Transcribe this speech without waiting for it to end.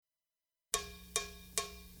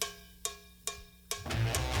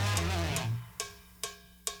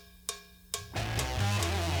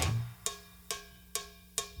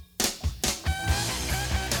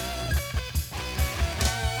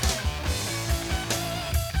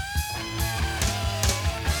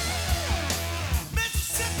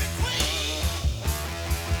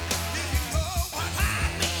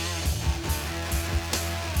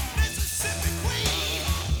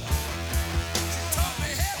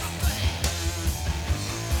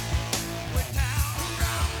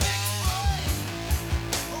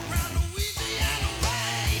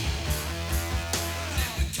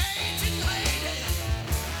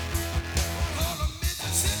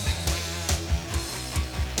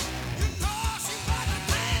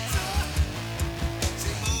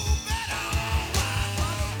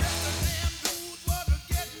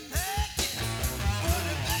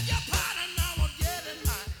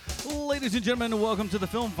Ladies and gentlemen, welcome to the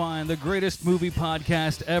Film Find, the greatest movie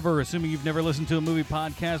podcast ever. Assuming you've never listened to a movie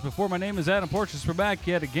podcast before, my name is Adam Porches. We're back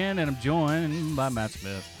yet again, and I'm joined by Matt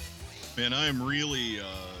Smith. Man, I am really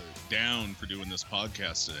down for doing this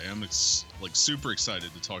podcast today. I'm super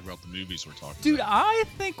excited to talk about the movies we're talking Dude, about. I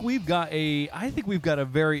think we've got a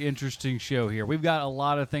very interesting show here. We've got a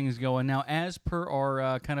lot of things going now, as per our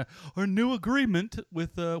our new agreement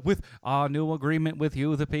with our new agreement with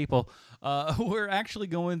you, the people. We're actually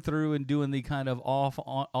going through and doing the kind of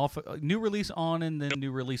off new release on and then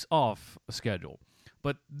new release off schedule.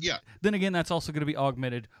 But yeah, then again, that's also going to be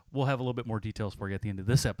augmented. We'll have a little bit more details for you at the end of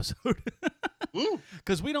this episode.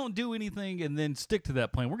 Because we don't do anything and then stick to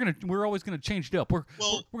that plan. We're always gonna change it up. We're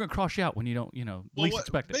gonna cross you out when you don't least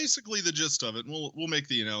expect it. Basically, the gist of it. We'll make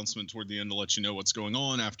the announcement toward the end to let you know what's going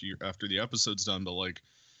on after the episode's done. But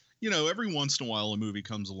every once in a while a movie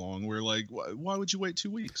comes along where why would you wait 2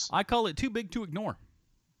 weeks? I call it too big to ignore.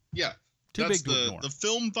 Yeah. Big to ignore. The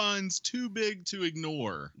Film Find's too big to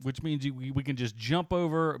ignore. Which means we can just jump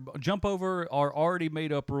over our already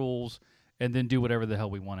made up rules and then do whatever the hell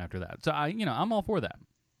we want after that. So I'm all for that.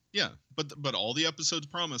 Yeah, but all the episodes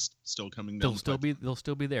promised still coming down. They'll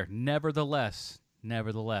still be there. Nevertheless.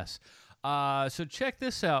 So check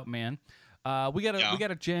this out, man. We got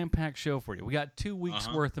a jam-packed show for you. We got 2 weeks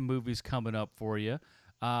worth of movies coming up for you.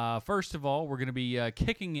 First of all, we're going to be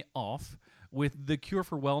kicking it off with The Cure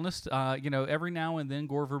for Wellness. Every now and then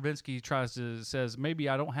Gore Verbinski says, maybe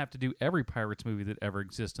I don't have to do every Pirates movie that ever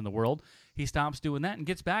exists in the world. He stops doing that and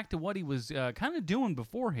gets back to what he was kind of doing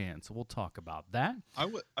beforehand. So we'll talk about that. I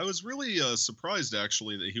was really surprised,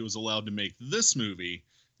 actually, that he was allowed to make this movie,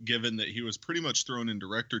 given that he was pretty much thrown in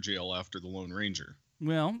director jail after The Lone Ranger.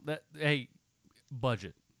 Well,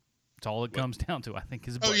 budget. That's all it comes down to, I think,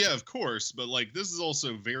 is budget. Oh, yeah, of course. But this is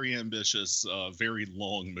also very ambitious, very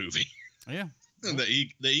long movie. Yeah. that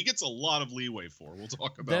he gets a lot of leeway for. We'll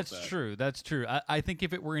talk about that. That's true. I think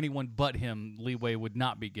if it were anyone but him, leeway would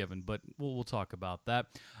not be given, but we'll talk about that.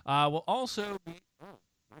 We'll also be...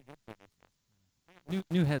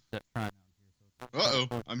 New headset trying out here.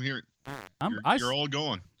 Uh-oh. I'm hearing... You're all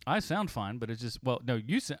gone. I sound fine, but it's just... Well, no,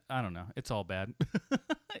 you sound... I don't know. It's all bad.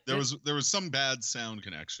 There was some bad sound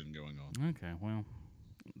connection going on. Okay, well...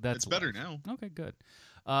 It's better now. Okay, good.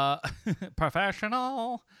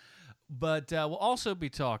 Professional... But we'll also be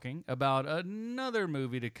talking about another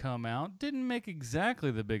movie to come out. Didn't make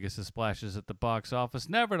exactly the biggest of splashes at the box office.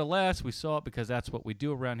 Nevertheless, we saw it because that's what we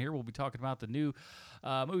do around here. We'll be talking about the new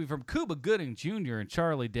movie from Cuba Gooding Jr. and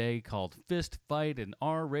Charlie Day called Fist Fight, an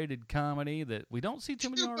R-rated comedy that we don't see too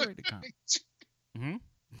many R-rated comedies. Mm-hmm.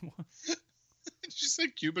 Did you say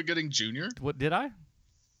Cuba Gooding Jr.? What, did I?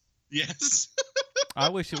 Yes. I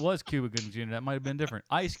wish it was Cuba Gooding Jr. That might have been different.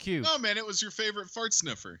 Ice Cube. Oh, man, it was your favorite fart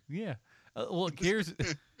sniffer. Yeah. Here's...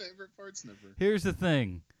 favorite fart sniffer. Here's the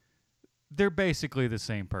thing. They're basically the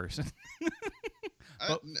same person.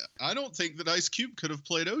 I don't think that Ice Cube could have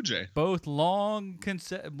played OJ. Both long,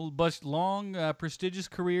 prestigious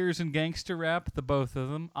careers in gangster rap, the both of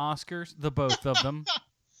them. Oscars, the both of them.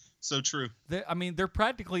 So true. They're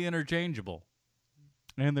practically interchangeable.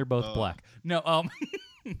 And they're both black. No,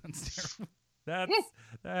 that's terrible.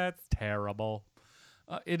 That's terrible.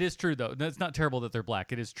 It is true, though. It's not terrible that they're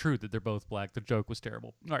black. It is true that they're both black. The joke was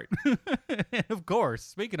terrible. All right. And of course,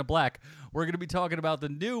 speaking of black, we're going to be talking about the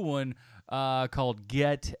new one called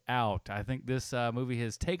Get Out. I think this movie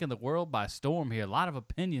has taken the world by storm here. A lot of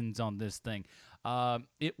opinions on this thing.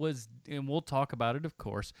 It was, and we'll talk about it, of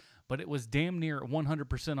course, but it was damn near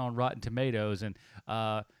 100% on Rotten Tomatoes. And,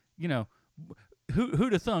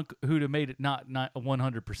 who'd have thunk who'd have made it not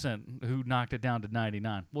 100%, who knocked it down to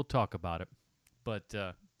 99. We'll talk about it. But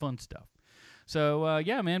fun stuff. So,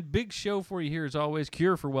 yeah, man, big show for you here as always.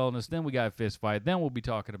 Cure for Wellness. Then we got Fist Fight. Then we'll be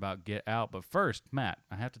talking about Get Out. But first, Matt,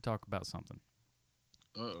 I have to talk about something.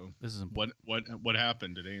 Uh-oh. This is important. What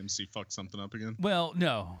happened? Did AMC fuck something up again? Well,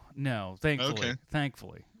 no. Thankfully. Okay.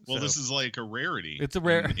 Thankfully. Well, this is like a rarity. It's a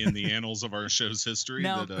rare in the annals of our show's history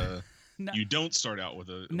now, that you don't start out with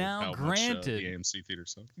the AMC theater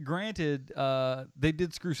stuff. Granted, they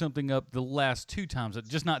did screw something up the last 2 times,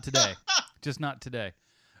 just not today. Just not today.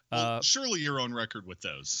 Well, surely you're on record with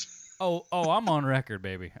those. Oh, I'm on record,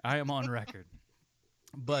 baby. I am on record.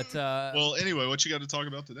 But well, anyway, what you got to talk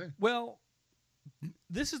about today? Well,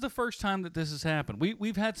 this is the first time that this has happened.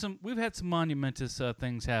 We've had some monumentous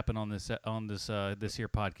things happen on this here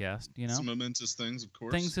podcast. Some momentous things, of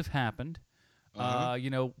course. Things have happened.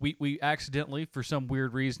 We accidentally, for some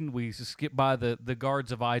weird reason, we skipped by the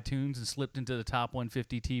guards of iTunes and slipped into the top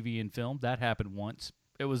 150 TV and film. That happened once.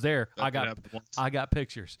 It was there. I got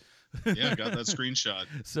pictures. Yeah, I got that screenshot.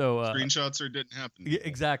 So Screenshots or didn't happen. yeah,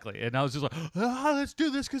 exactly. And I was just like, let's do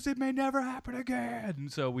this because it may never happen again.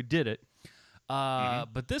 And so we did it.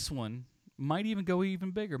 But this one might even go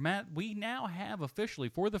even bigger. Matt, we now have officially,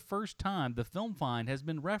 for the first time, the Film Find has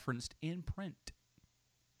been referenced in print.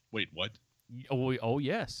 Wait, what? Oh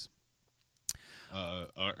yes. All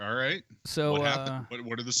right. So what happened?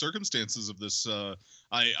 What are the circumstances of this?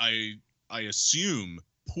 I assume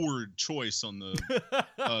poor choice on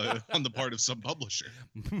the part of some publisher.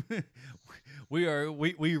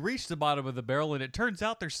 we reached the bottom of the barrel, and it turns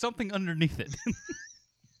out there's something underneath it.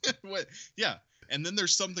 What? Yeah, and then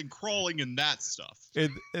there's something crawling in that stuff.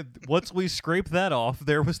 And once we scraped that off,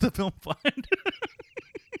 there was the Film Find.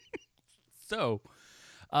 So,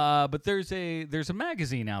 but there's a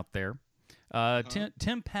magazine out there,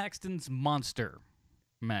 Tim Paxton's Monster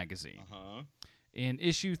magazine. In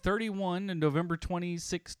issue 31 in November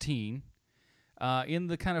 2016, in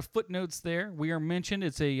the kind of footnotes there, we are mentioned.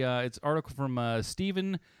 It's article from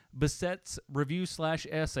Stephen Bissett's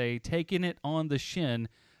review/essay, Taking It on the Shin,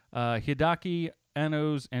 Hideaki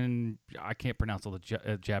Anno's, and I can't pronounce all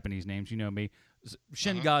the Japanese names. You know me,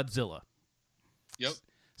 Shin Godzilla. Yep.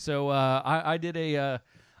 So I did a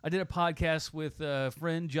podcast with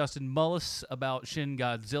friend Justin Mullis about Shin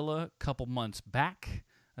Godzilla a couple months back.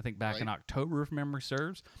 I think back in October, if memory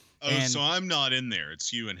serves. Oh, and so I'm not in there.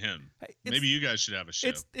 It's you and him. Maybe you guys should have a show.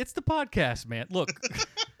 It's the podcast, man. Look,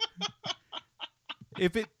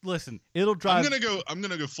 it'll drive. I'm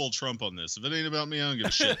gonna go full Trump on this. If it ain't about me, I don't give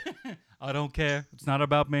a shit. I don't care. It's not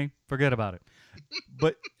about me. Forget about it.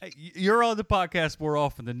 But you're on the podcast more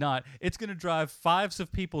often than not. It's gonna drive fives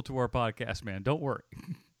of people to our podcast, man. Don't worry.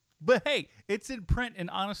 But hey, it's in print, and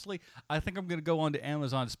honestly, I think I'm going to go on to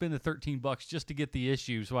Amazon, spend the $13 just to get the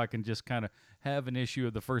issue, so I can just kind of have an issue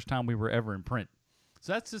of the first time we were ever in print.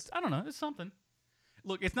 So that's just, I don't know, it's something.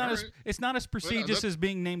 Look, it's not as prestigious as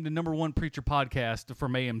being named the #1 preacher podcast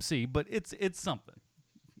from AMC, but it's something.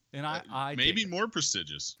 And I maybe more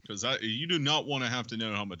prestigious, because you do not want to have to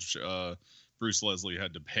know how much Bruce Leslie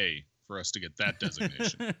had to pay for us to get that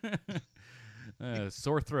designation.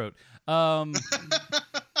 Sore throat.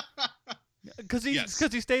 Because he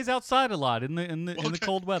stays outside a lot in the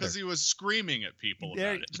cold weather. Because he was screaming at people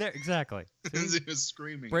about it. Exactly. Because he was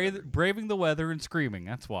screaming. Braving the weather and screaming.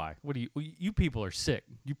 That's why. What do you people are sick.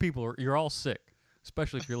 You're all sick,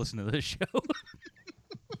 especially if you're listening to this show.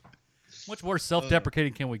 Much more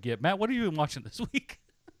self-deprecating can we get, Matt? What have you been watching this week?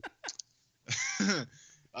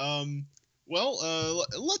 Well,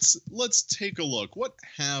 let's take a look. What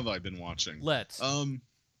have I been watching?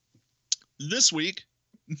 This week.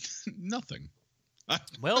 Nothing.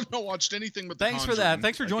 Well, I've not watched anything but thanks for that.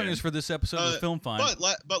 Thanks for joining us for this episode of Film Find.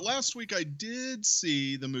 But last week I did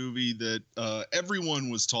see the movie that everyone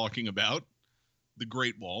was talking about, The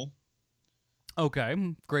Great Wall. Okay,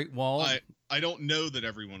 Great Wall. I don't know that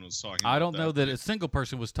everyone was talking about I don't know that a single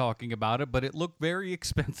person was talking about it, but it looked very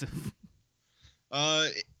expensive.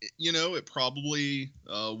 It probably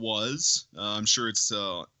was. I'm sure it's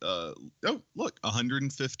look,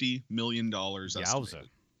 $150 million estimated.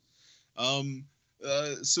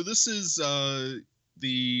 So this is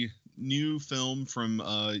the new film from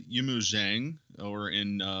Yimou Zhang, or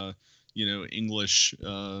in English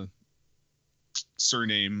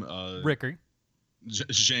surname Ricky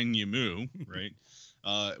Zhang Yimou, right?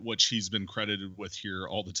 Which he's been credited with here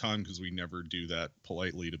all the time, because we never do that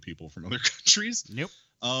politely to people from other countries. Nope.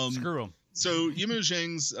 Screw them. So Yimou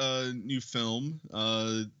Zhang's new film.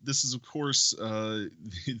 This is, of course,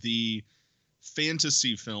 the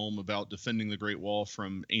fantasy film about defending the Great Wall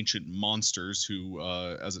from ancient monsters who,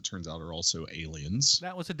 as it turns out, are also aliens.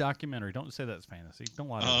 That was a documentary. Don't say that's fantasy. Don't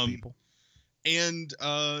lie to other people. And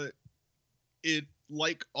it,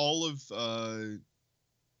 like all of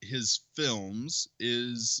his films,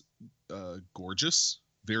 is gorgeous,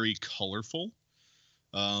 very colorful,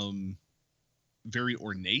 very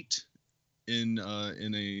ornate in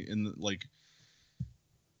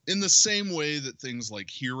the same way that things like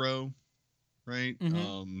Hero, right?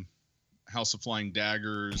 Mm-hmm. House of Flying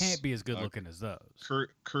Daggers can't be as good looking as those.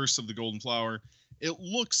 Curse of the Golden Flower. It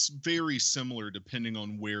looks very similar depending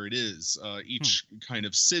on where it is. Each kind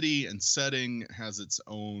of city and setting has its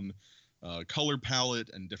own color palette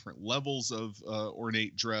and different levels of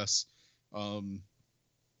ornate dress. And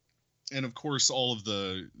of course, all of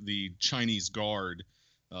the Chinese guard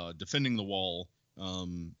defending the wall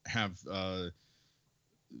have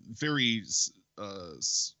very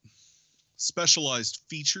specialized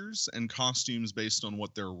features and costumes based on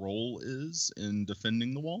what their role is in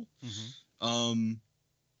defending the wall. Mm-hmm.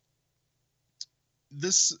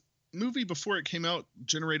 This movie, before it came out,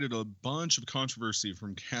 generated a bunch of controversy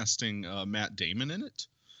from casting Matt Damon in it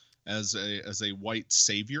as a white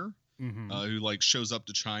savior. Who like shows up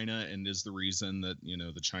to China and is the reason that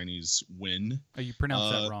the Chinese win. Oh, you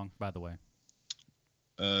pronounced that wrong, by the way.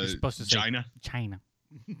 You're supposed to say China. China.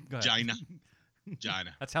 China.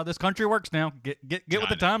 China. That's how this country works now. Get with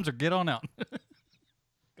the times or get on out.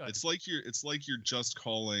 It's like you're just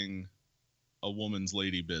calling a woman's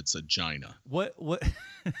lady bits a Gina. What?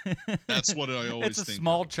 That's what I always think. It's a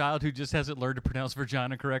small child who just hasn't learned to pronounce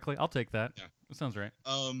vagina correctly. I'll take that. Yeah. That sounds right.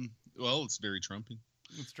 Well, it's very Trumpy.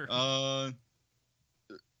 It's true.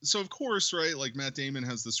 So of course, right, like Matt Damon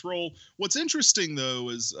has this role. What's interesting though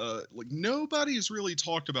is like nobody's really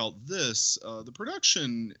talked about this. The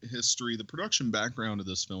production history, the production background of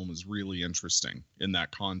this film is really interesting in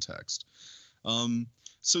that context.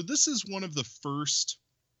 So this is one of the first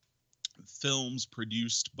films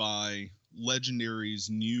produced by Legendary's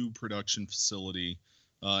new production facility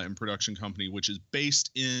and production company, which is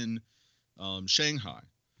based in Shanghai.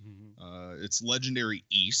 It's Legendary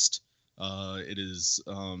East. It is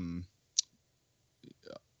run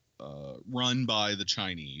by the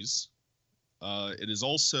Chinese. It is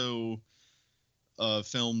also a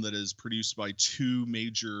film that is produced by two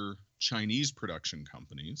major Chinese production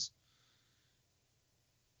companies.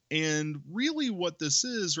 And really what this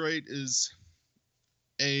is, right, is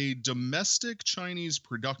a domestic Chinese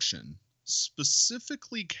production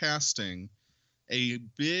specifically casting a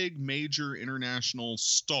big major international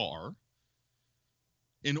star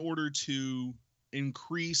in order to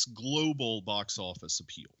increase global box office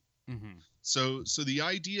appeal. So the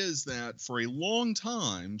idea is that for a long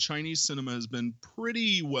time, Chinese cinema has been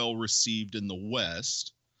pretty well received in the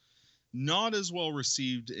West, not as well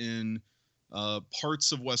received in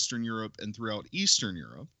parts of Western Europe and throughout Eastern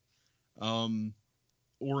Europe,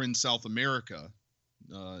 or in South America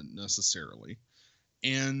necessarily.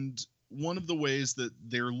 And one of the ways that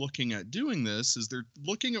they're looking at doing this is they're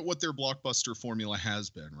looking at what their blockbuster formula has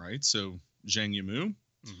been, right? So Zhang Yimou,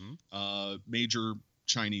 major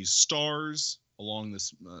Chinese stars along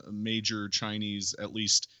this major Chinese, at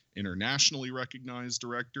least internationally recognized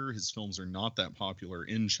director. His films are not that popular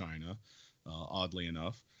in China, oddly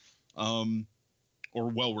enough, or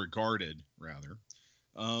well regarded rather.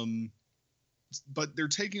 But they're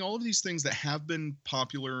taking all of these things that have been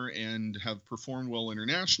popular and have performed well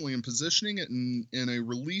internationally and positioning it in a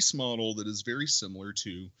release model that is very similar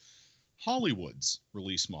to Hollywood's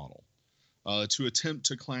release model, to attempt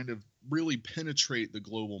to kind of really penetrate the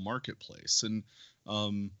global marketplace. And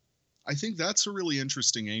I think that's a really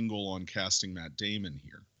interesting angle on casting Matt Damon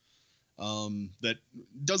here. That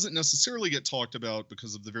doesn't necessarily get talked about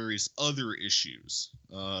because of the various other issues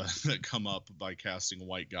that come up by casting a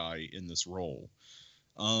white guy in this role.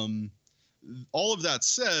 All of that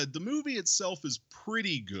said, the movie itself is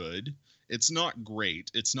pretty good. It's not great.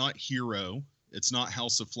 It's not Hero. It's not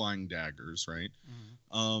House of Flying Daggers, right?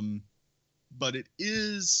 But it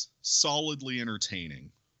is solidly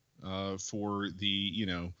entertaining for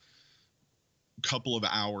the, couple of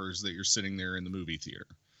hours that you're sitting there in the movie theater.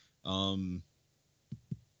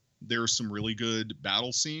 There are some really good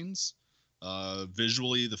battle scenes.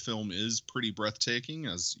 Visually, the film is pretty breathtaking,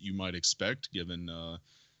 as you might expect, given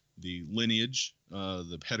the lineage,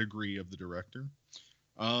 the pedigree of the director.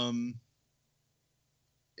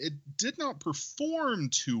 It did not perform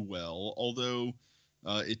too well, although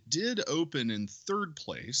it did open in third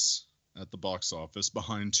place at the box office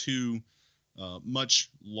behind two much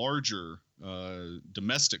larger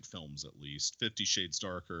domestic films, at least, 50 Shades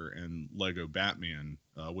Darker and Lego Batman,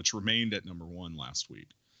 which remained at number one last week.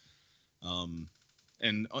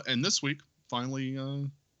 And this week finally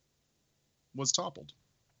was toppled.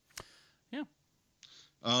 Yeah.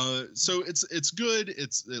 So it's good.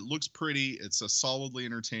 It looks pretty. It's a solidly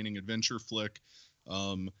entertaining adventure flick.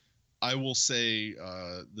 I will say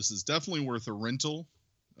this is definitely worth a rental,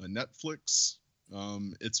 a Netflix.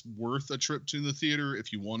 It's worth a trip to the theater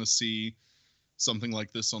if you want to see something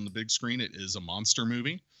like this on the big screen. It is a monster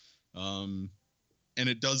movie, and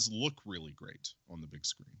it does look really great on the big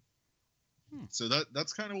screen. So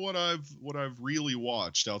that's kind of what I've really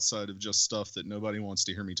watched outside of just stuff that nobody wants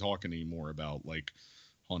to hear me talk anymore about, like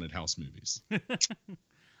haunted house movies.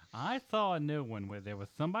 I saw a new one where there was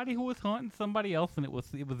somebody who was haunting somebody else, and it was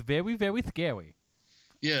very, very scary.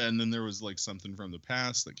 Yeah, and then there was like something from the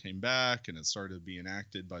past that came back, and it started being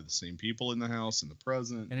acted by the same people in the house in the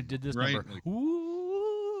present. And it did this right? number. Like,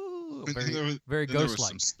 Ooh, very there was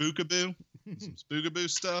ghost-like. some spookaboo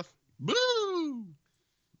stuff. Boo!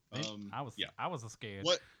 I was scared.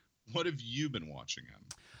 What have you been watching, Adam?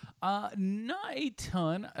 Not a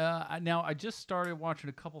ton. Now I just started watching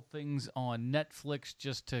a couple things on Netflix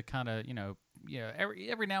just to kind of,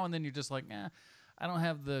 every now and then you're just like, I don't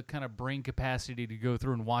have the kind of brain capacity to go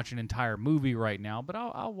through and watch an entire movie right now, but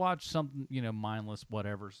I'll watch something, mindless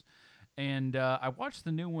whatevers. And I watched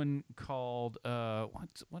the new one called what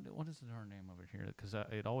is her name over here? Because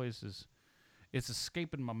it always is, it's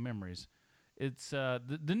escaping my memories. It's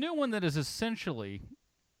the new one that is essentially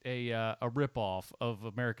a ripoff of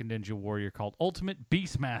American Ninja Warrior called Ultimate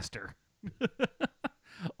Beastmaster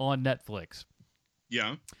on Netflix.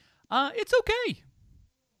 Yeah. It's okay.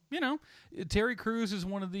 Terry Crews is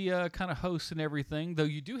one of the kind of hosts and everything, though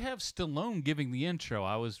you do have Stallone giving the intro.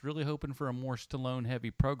 I was really hoping for a more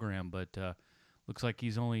Stallone-heavy program, but looks like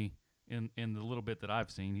he's only, in the little bit that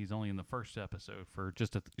I've seen, he's only in the first episode for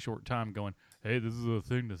just a short time going, hey, this is a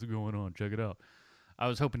thing that's going on. Check it out. I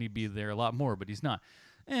was hoping he'd be there a lot more, but he's not.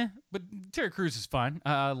 But Terry Crews is fine.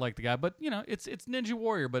 I like the guy, but it's Ninja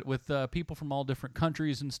Warrior, but with people from all different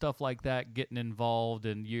countries and stuff like that getting involved,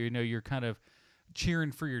 and you're kind of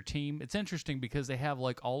cheering for your team. It's interesting because they have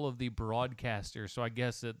like all of the broadcasters, so I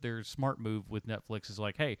guess that their smart move with Netflix is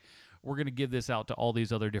like, hey, we're going to give this out to all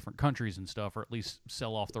these other different countries and stuff, or at least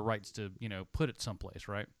sell off the rights to put it someplace,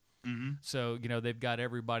 right? Mm-hmm. So they've got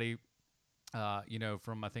everybody,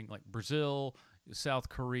 from I think like Brazil, South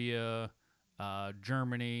Korea,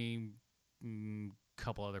 Germany,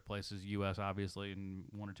 couple other places, U.S. obviously, and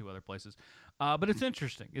one or two other places. But it's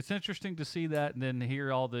interesting. It's interesting to see that, and then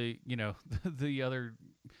hear all the the other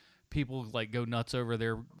people like go nuts over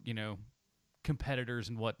their competitors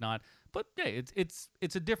and whatnot. But yeah, it's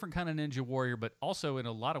a different kind of Ninja Warrior, but also in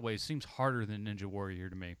a lot of ways seems harder than Ninja Warrior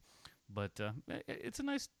to me. But it's a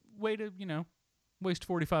nice way to waste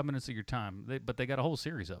 45 minutes of your time. But they got a whole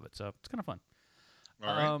series of it, so it's kind of fun.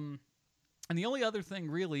 All right. And the only other thing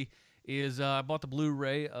really is I bought the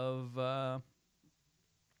Blu-ray of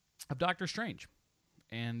Doctor Strange,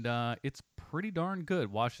 and it's pretty darn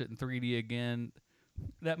good. Watched it in 3D again.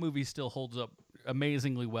 That movie still holds up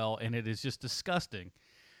amazingly well, and it is just disgusting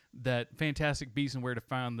that Fantastic Beasts and Where to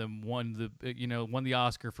Find Them won the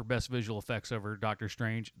Oscar for Best Visual Effects over Doctor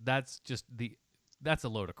Strange. That's a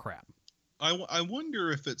load of crap. I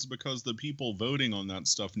wonder if it's because the people voting on that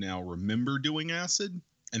stuff now remember doing acid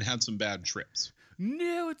and had some bad trips.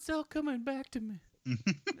 No, it's all coming back to me.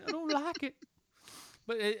 I don't like it.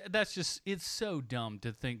 But it's so dumb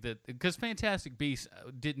to think that, because Fantastic Beasts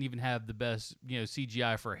didn't even have the best,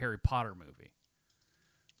 CGI for a Harry Potter movie.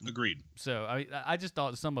 Agreed. So I just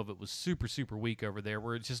thought some of it was super, super weak over there,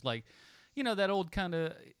 where it's just like, that old kind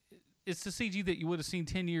of, it's the CG that you would have seen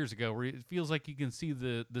 10 years ago, where it feels like you can see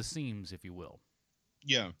the seams, if you will.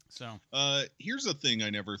 Yeah. So. Here's a thing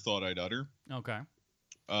I never thought I'd utter. Okay.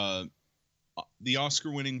 The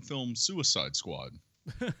Oscar-winning film Suicide Squad.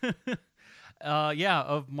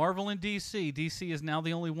 Of Marvel and DC. DC is now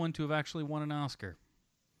the only one to have actually won an Oscar.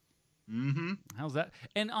 Mm-hmm. How's that?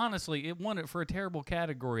 And honestly, it won it for a terrible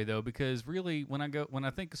category, though, because really, when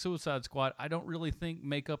I think of Suicide Squad, I don't really think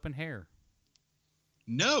makeup and hair.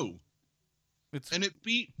 No. It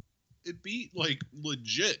beat like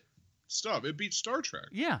legit stuff. It beat Star Trek.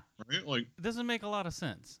 Yeah. Right? Like, it doesn't make a lot of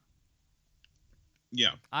sense.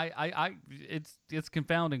 Yeah. It's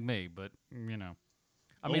confounding me, but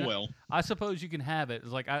I mean, well. I suppose you can have it.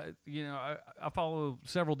 It's like I follow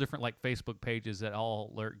several different like Facebook pages that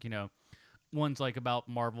all alert, one's like about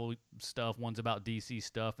Marvel stuff, one's about DC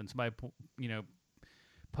stuff, and somebody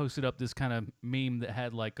posted up this kind of meme that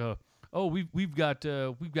had like we've got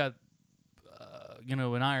an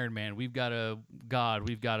Iron Man, we've got a God,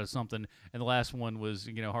 we've got a something, and the last one was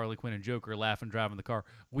Harley Quinn and Joker laughing driving the car.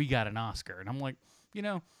 We got an Oscar, and I'm like,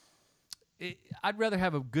 I'd rather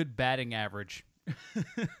have a good batting average.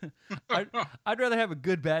 I'd rather have a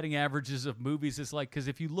good batting averages of movies. It's like, because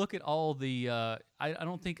if you look at all the, I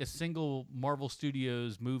don't think a single Marvel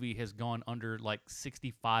Studios movie has gone under like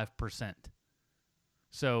 65%.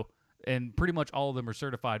 So, and pretty much all of them are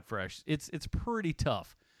certified fresh. It's pretty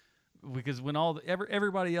tough, because when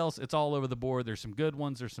everybody else, it's all over the board. There's some good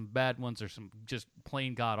ones, there's some bad ones, there's some just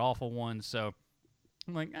plain god awful ones. So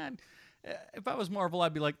I'm like, if I was Marvel,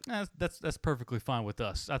 I'd be like, that's perfectly fine with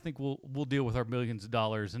us. I think we'll deal with our millions of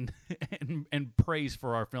dollars and praise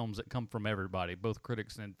for our films that come from everybody, both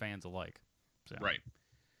critics and fans alike. So, right.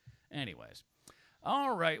 Anyways.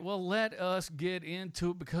 All right, well, let us get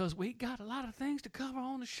into it, because we got a lot of things to cover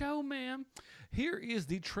on the show, man. Here is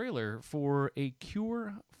the trailer for A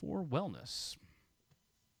Cure for Wellness.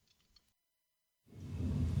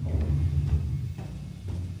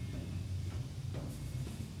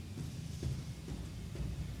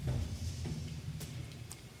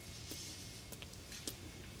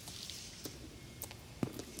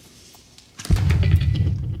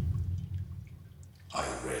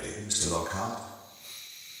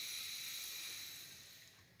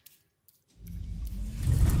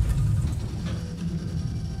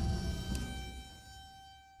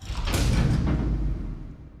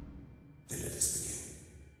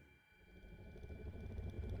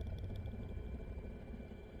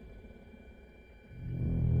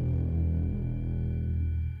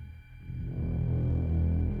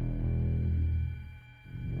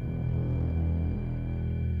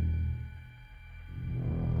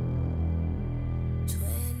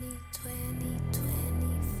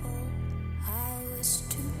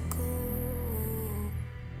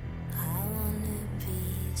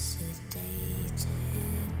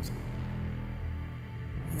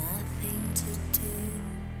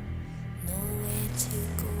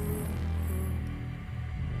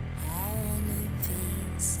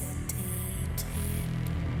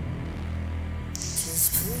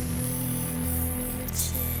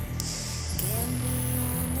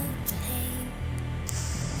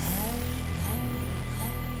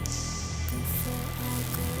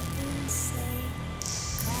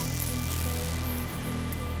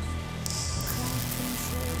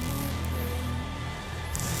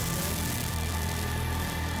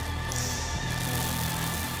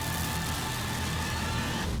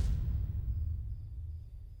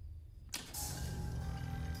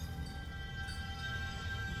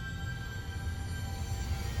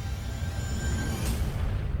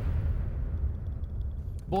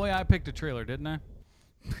 Boy, I picked a trailer, didn't I?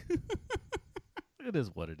 It is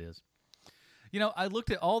what it is. You know, I looked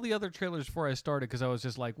at all the other trailers before I started because I was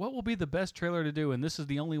just like, what will be the best trailer to do? And this is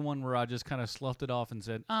the only one where I just kind of sloughed it off and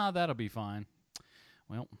said, that'll be fine.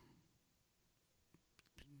 Well,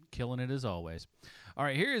 killing it as always. All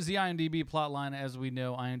right, here is the IMDb plotline. As we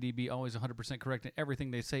know, IMDb always 100% correct in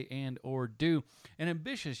everything they say and or do. An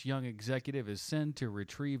ambitious young executive is sent to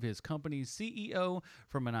retrieve his company's CEO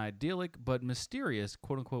from an idyllic but mysterious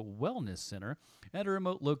quote-unquote wellness center at a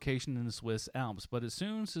remote location in the Swiss Alps, but it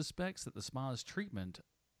soon suspects that the spa's treatments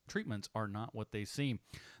are not what they seem.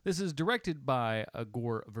 This is directed by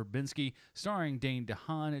Gore Verbinski, starring Dane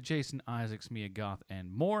DeHaan, Jason Isaacs, Mia Goth,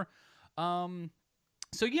 and more.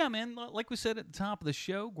 So, yeah, man, like we said at the top of the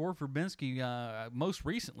show, Gore Verbinski, most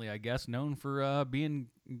recently, I guess, known for being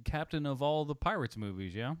captain of all the Pirates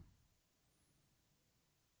movies, yeah?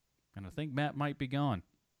 And I think Matt might be gone.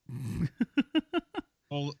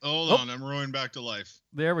 Hold on, I'm roaring back to life.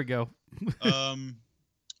 There we go. Known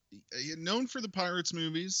for the Pirates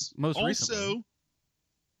movies. Most recently. Also,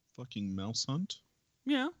 fucking Mouse Hunt.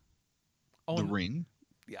 Yeah. The Ring.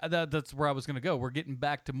 Yeah, that's where I was going to go. We're getting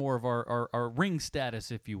back to more of our Ring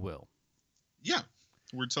status, if you will. Yeah.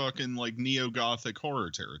 We're talking like neo-Gothic horror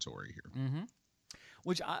territory here. Mm-hmm.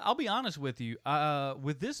 Which I'll be honest with you,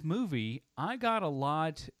 with this movie, I got a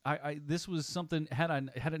lot. This was something had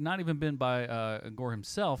it not even been by Gore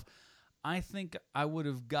himself, I think I would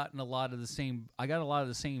have gotten a lot of the same. I got a lot of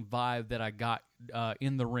the same vibe that I got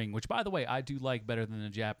in The Ring, which, by the way, I do like better than the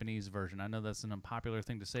Japanese version. I know that's an unpopular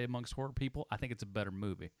thing to say amongst horror people. I think it's a better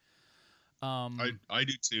movie. I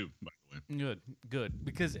do too, by the way. Good,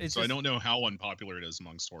 because it's. So I don't know how unpopular it is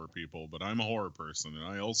amongst horror people, but I'm a horror person, and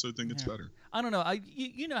I also think it's better. I don't know.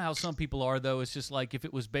 You know how some people are, though. It's just like if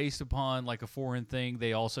it was based upon like a foreign thing,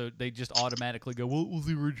 they just automatically go, "Well, it was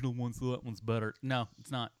the original one, so that one's better." No,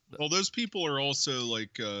 it's not. Well, those people are also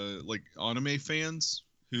like anime fans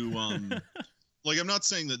who like, I'm not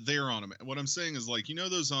saying that they're anime. What I'm saying is, like, you know,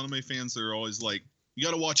 those anime fans that are always like, you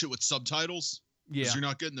got to watch it with subtitles. Yeah, you're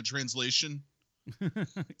not getting the translation.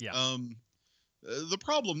 Yeah. The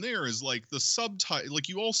problem there is like the subtitle. Like,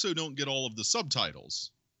 you also don't get all of the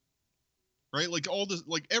subtitles, right? Like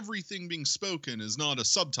everything being spoken is not a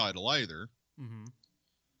subtitle either. Mm-hmm.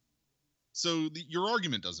 So your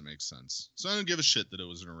argument doesn't make sense. So I don't give a shit that it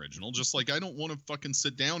was an original. Just like I don't want to fucking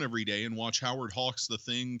sit down every day and watch Howard Hawks' The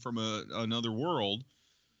Thing from another world.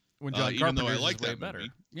 When John even though I Carpenter's like is way that better.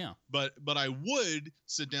 movie. Yeah. But I would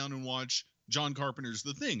sit down and watch John Carpenter's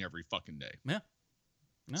The Thing every fucking day. Yeah.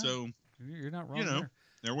 No, so you're not wrong.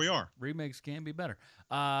 There we are. Remakes can be better.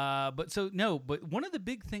 But one of the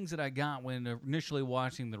big things that I got when initially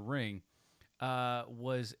watching The Ring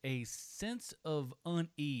was a sense of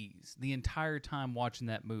unease the entire time watching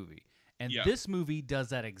that movie. And this movie does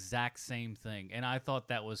that exact same thing. And I thought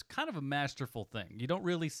that was kind of a masterful thing. You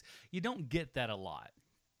don't get that a lot.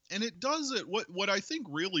 And it does it. What I think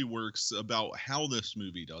really works about how this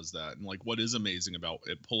movie does that, and like what is amazing about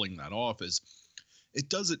it pulling that off, is it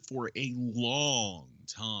does it for a long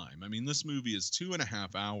time. I mean, this movie is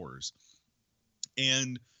 2.5 hours,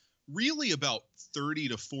 and really about 30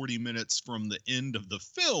 to 40 minutes from the end of the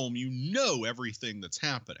film, you know everything that's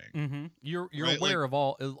happening. Mm-hmm. You're right? Aware of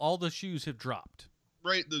all the shoes have dropped.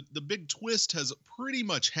 Right. The big twist has pretty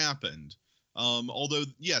much happened. Although,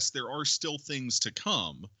 yes, there are still things to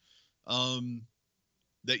come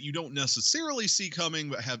that you don't necessarily see coming,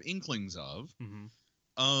 but have inklings of.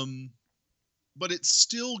 Mm-hmm. But it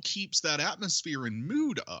still keeps that atmosphere and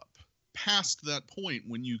mood up past that point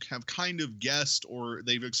when you have kind of guessed or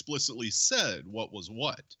they've explicitly said what was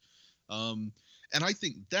what. And I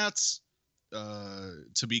think that's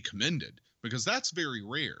to be commended, because that's very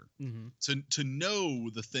rare. Mm-hmm. To know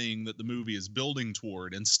the thing that the movie is building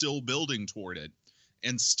toward and still building toward it,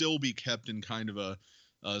 and still be kept in kind of a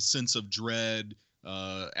sense of dread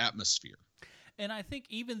atmosphere. And I think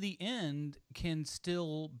even the end can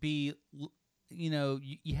still be,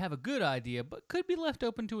 you have a good idea, but could be left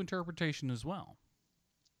open to interpretation as well.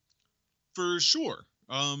 For sure.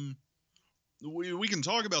 We can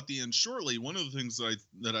talk about the end shortly. One of the things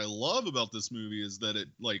that I love about this movie is that it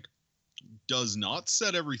like does not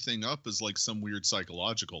set everything up as like some weird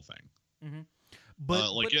psychological thing. Mm-hmm.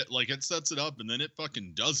 But it sets it up and then it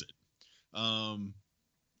fucking does it.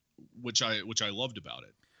 Which I loved about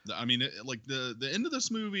it. I mean, the end of this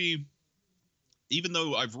movie, even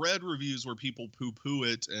though I've read reviews where people poo-poo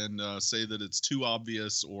it and say that it's too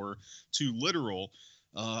obvious or too literal,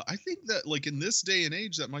 I think that like in this day and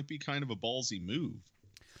age, that might be kind of a ballsy move.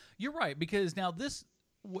 You're right, because now this,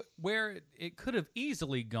 where it could have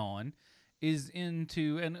easily gone, is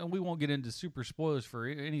into, and we won't get into super spoilers for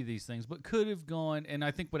any of these things, but could have gone, and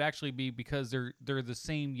I think would actually be because they're the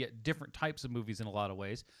same yet different types of movies in a lot of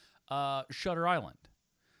ways. Shutter Island.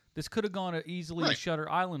 This could have gone easily a Shutter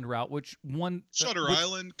Island route, which Shutter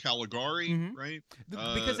Island, Caligari, right?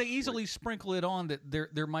 Because they easily sprinkle it on that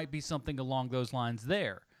there might be something along those lines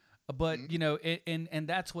there. But and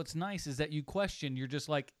that's what's nice is that you question. You're just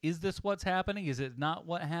like, is this what's happening? Is it not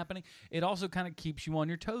what's happening? It also kind of keeps you on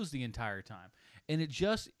your toes the entire time, and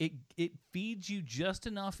it feeds you just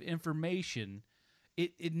enough information.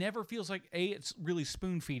 It never feels like it's really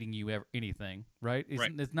spoon feeding you anything, right?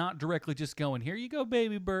 It's not directly just going, here you go,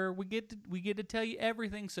 baby Burr. We get to tell you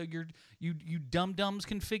everything, so you dum dums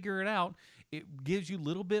can figure it out. It gives you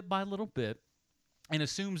little bit by little bit, and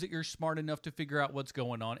assumes that you're smart enough to figure out what's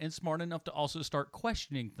going on, and smart enough to also start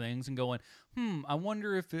questioning things and going, I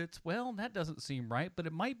wonder if that doesn't seem right, but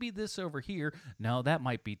it might be this over here. No, that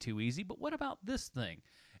might be too easy. But what about this thing?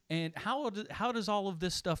 And how does all of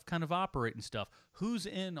this stuff kind of operate and stuff? Who's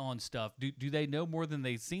in on stuff? Do they know more than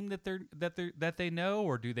they seem that they know,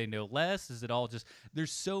 or do they know less? Is it all just,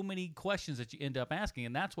 there's so many questions that you end up asking,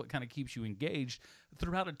 and that's what kind of keeps you engaged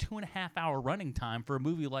throughout a 2.5-hour running time for a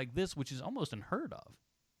movie like this, which is almost unheard of.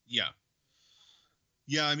 Yeah,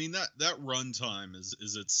 I mean that runtime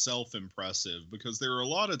is itself impressive, because there are a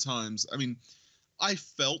lot of times, I mean, I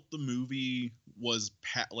felt the movie was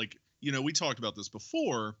we talked about this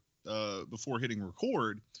before hitting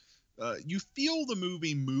record. You feel the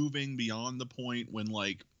movie moving beyond the point when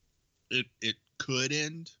like it could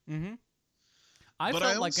end. Mm-hmm. I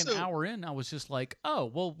felt like an hour in, I was just like, oh,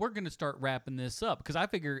 well, we're going to start wrapping this up. Because I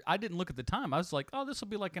figured, I didn't look at the time. I was like, oh, this will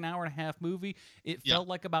be like an 1.5-hour movie. It felt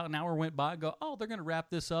like about an hour went by. I go, oh, they're going to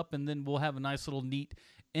wrap this up, and then we'll have a nice little neat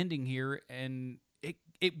ending here. And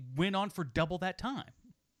it went on for double that time.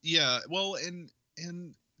 Yeah, well, and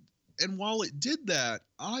while it did that,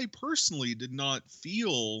 I personally did not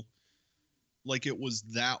feel like it was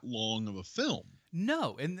that long of a film.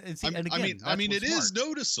 No, and again, I mean, it is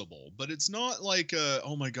noticeable, but it's not like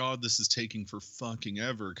oh my god, this is taking for fucking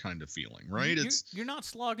ever kind of feeling, right? You're not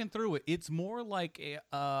slogging through it. It's more like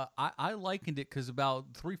I likened it because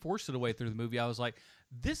about 3/4 of the way through the movie, I was like,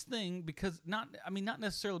 this thing, because not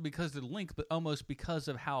necessarily because of the length, but almost because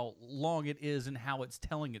of how long it is and how it's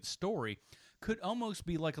telling its story, could almost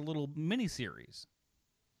be like a little mini series.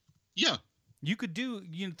 Yeah. You could do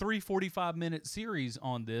 3 45-minute series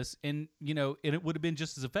on this, and and it would have been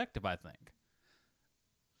just as effective, I think.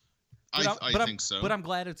 I think so. But I'm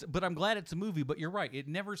glad it's a movie. But you're right. It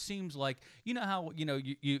never seems like, how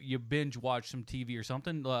you binge watch some TV or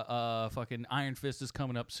something. Fucking Iron Fist is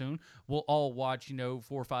coming up soon. We'll all watch 4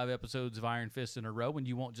 or 5 episodes of Iron Fist in a row, and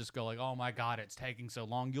you won't just go like, oh my god, it's taking so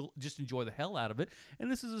long. You'll just enjoy the hell out of it.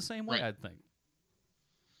 And this is the same way, I think.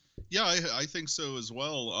 Yeah, I think so as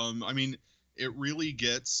well. I mean, it really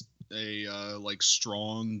gets a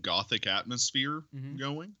strong gothic atmosphere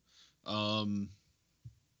going.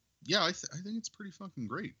 Yeah, I think it's pretty fucking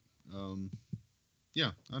great.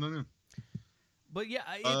 Yeah, I don't know. But yeah,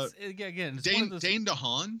 it's Dane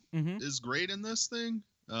DeHaan is great in this thing.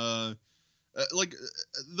 The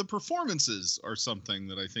performances are something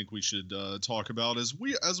that I think we should talk about as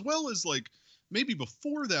well as maybe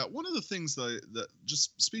before that. One of the things that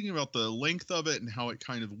just speaking about the length of it and how it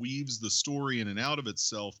kind of weaves the story in and out of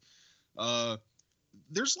itself,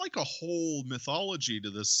 there's like a whole mythology to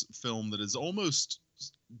this film that is almost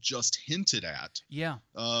just hinted at. Yeah.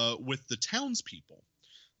 With the townspeople.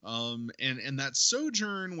 And that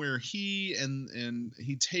sojourn where he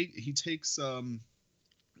takes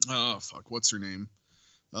what's her name?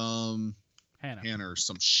 Hannah or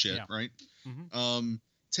some shit, right? Mm-hmm.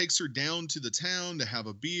 Takes her down to the town to have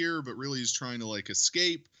a beer, but really is trying to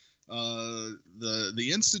escape the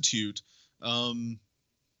institute. All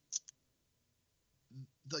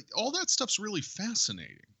that stuff's really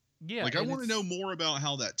fascinating. Yeah, I want to know more about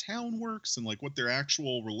how that town works and what their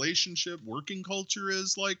actual relationship, working culture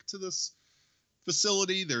is like to this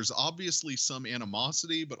facility. There's obviously some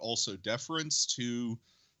animosity, but also deference to,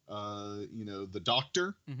 the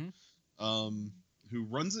doctor who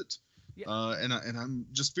runs it. Yeah. And I'm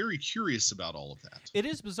just very curious about all of that. It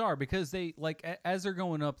is bizarre because they as they're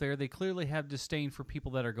going up there, they clearly have disdain for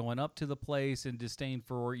people that are going up to the place and disdain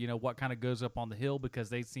for what kind of goes up on the hill, because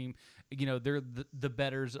they seem they're the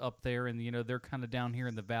betters up there, and they're kind of down here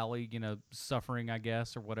in the valley, suffering, I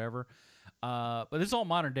guess, or whatever. But it's all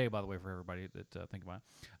modern day, by the way, for everybody that think about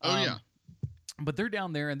it. Yeah. But they're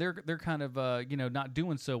down there, and they're kind of not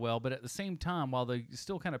doing so well. But at the same time, while they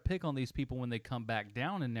still kind of pick on these people when they come back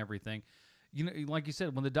down and everything, you know, like you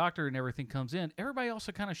said, when the doctor and everything comes in, everybody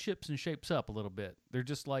also kind of ships and shapes up a little bit. They're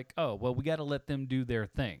just like, oh, well, we got to let them do their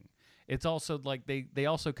thing. It's also like they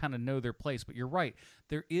also kind of know their place. But you're right.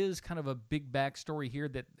 There is kind of a big backstory here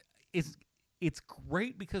that it's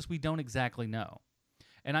great because we don't exactly know.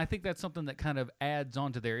 And I think that's something that kind of adds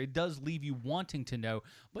onto there. It does leave you wanting to know,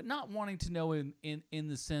 but not wanting to know in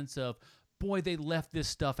the sense of, boy, they left this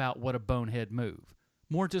stuff out. What a bonehead move.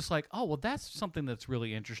 More just like, oh, well, that's something that's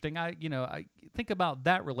really interesting. I think about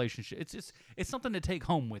that relationship. It's something to take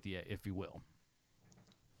home with you, if you will.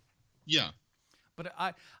 Yeah. But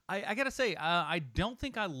I gotta say, I don't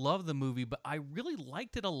think I love the movie, but I really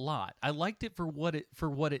liked it a lot. I liked it for what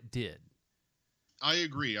it did. I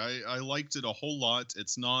agree. I liked it a whole lot.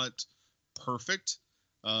 It's not perfect,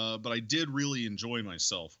 but I did really enjoy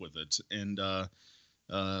myself with it. And I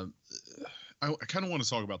kind of want to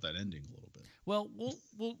talk about that ending a little bit. Well,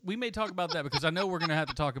 we may talk about that because I know we're going to have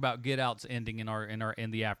to talk about Get Out's ending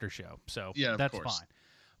in the after show. So yeah, that's fine.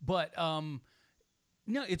 But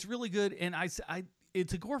no, it's really good, and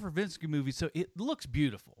it's a Gore Verbinski movie, so it looks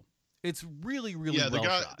beautiful. It's really, really well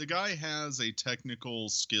shot. The guy has a technical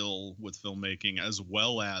skill with filmmaking as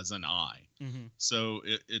well as an eye. Mm-hmm. So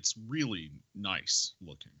it's really nice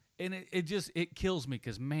looking. And it kills me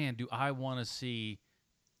because, man, do I want to see.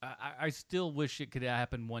 I still wish it could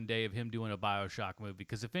happen one day of him doing a BioShock movie,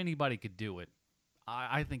 because if anybody could do it,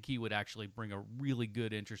 I think he would actually bring a really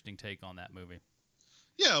good, interesting take on that movie.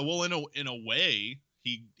 Yeah, well, in a way,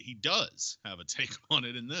 he does have a take on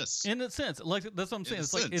it in this. In a sense, like that's what I'm saying.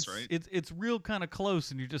 It's real kind of close,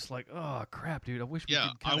 and you're just like, oh crap, dude. I wish. Yeah,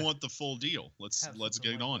 I want the full deal. Let's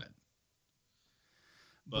get like on that. it.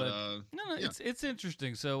 But no, yeah. it's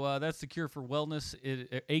interesting. So that's the Cure for Wellness,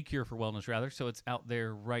 A Cure for Wellness rather. So it's out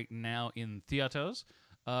there right now in theaters.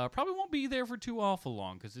 Probably won't be there for too awful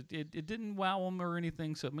long because it didn't wow them or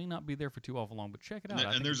anything, so it may not be there for too awful long. But check it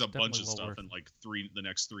out. And there's a bunch of stuff in like the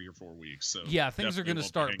next 3 or 4 weeks. So yeah, things are going to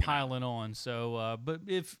start piling on. So,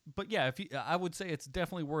 I would say it's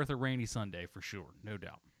definitely worth a rainy Sunday for sure, no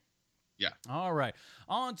doubt. Yeah. All right,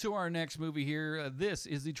 on to our next movie here. This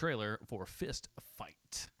is the trailer for Fist Fight.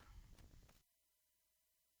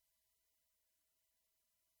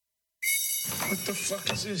 What the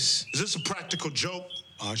fuck is this? Is this a practical joke?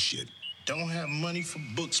 Oh, shit. Don't have money for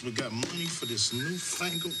books, but got money for this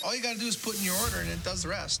newfangled... All you gotta do is put in your order and it does the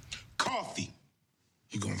rest. Coffee.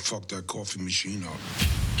 You gonna fuck that coffee machine up.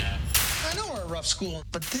 I know we're a rough school,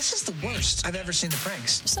 but this is the worst I've ever seen the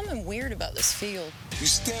pranks. There's something weird about this field. You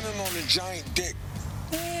standing on a giant dick.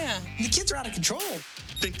 Yeah. The kids are out of control.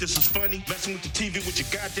 Think this is funny? Messing with the TV with your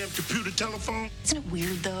goddamn computer telephone? Isn't it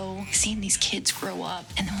weird, though, seeing these kids grow up,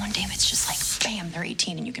 and then one day it's just like, bam, they're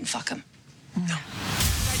 18 and you can fuck them? No.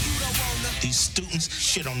 These students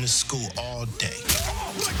shit on this school all day.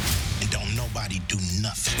 And don't nobody do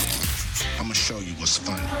nothing. I'm gonna show you what's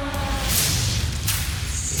funny.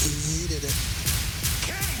 He did it.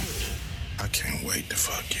 I can't wait to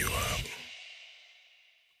fuck you up.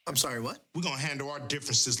 I'm sorry, what? We're gonna handle our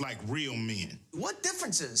differences like real men. What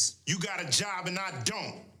differences? You got a job and I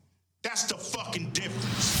don't. That's the fucking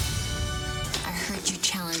difference. I heard you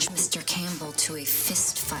challenge Mr. Campbell to a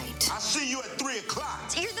fist fight. I'll see you at 3 o'clock.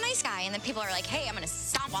 So you're the nice guy, and then people are like, hey, I'm gonna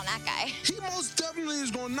stomp on that guy. He most definitely is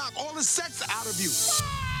gonna knock all the sex out of you.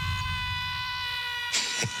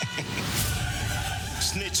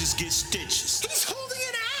 Snitches get stitches. He's holding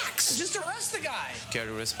an axe! Just arrest the guy! Care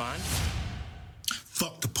to respond?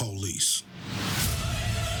 Fuck the police.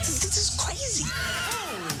 This is crazy.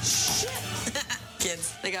 Holy shit.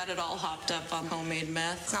 Kids, they got it all hopped up on homemade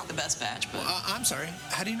meth. It's not the best batch, but... I'm sorry.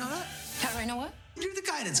 How do you know that? How do I know what? You're the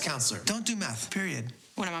guidance counselor. Don't do meth, period.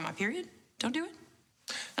 When I'm on my period? Don't do it?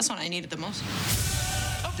 That's when I need it the most.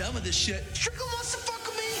 I'm done with this shit. Strickland wants to fuck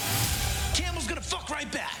with me. Campbell's gonna fuck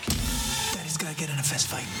right back. Daddy's gotta get in a fist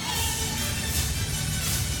fight.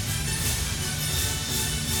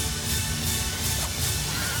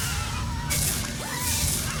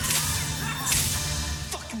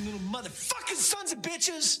 Fucking little motherfucking sons of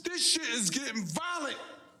bitches. This shit is getting violent.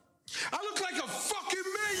 I look like a fucking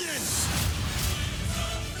minion.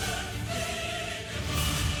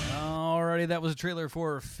 Alrighty, that was a trailer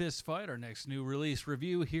for Fist Fight, our next new release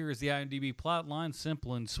review. Here is the IMDb plotline,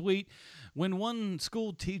 simple and sweet. When one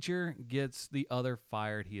school teacher gets the other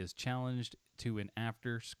fired, he is challenged to an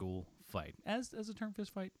after-school fight. As the term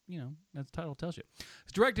fist fight, as the title tells you.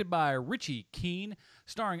 It's directed by Richie Keene,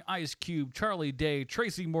 starring Ice Cube, Charlie Day,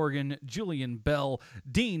 Tracy Morgan, Julian Bell,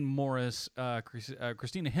 Dean Morris,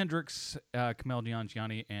 Christina Hendricks, Kamel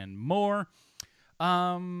Giangiani, and more.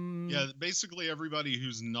 Yeah, basically everybody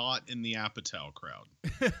who's not in the Apatow crowd.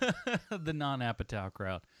 The non-Apatow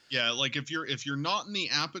crowd. Yeah, like if you're not in the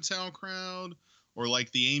Apatow crowd or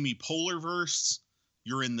like the Amy Poehler verse,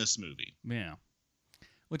 you're in this movie. Yeah.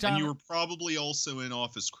 And you were probably also in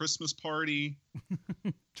Office Christmas Party.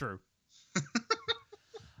 True.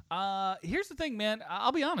 Here's the thing, man.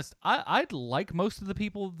 I'll be honest. I like most of the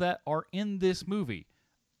people that are in this movie.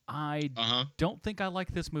 I don't think I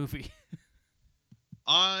like this movie.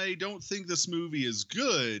 I don't think this movie is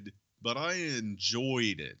good, but I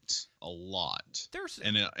enjoyed it a lot.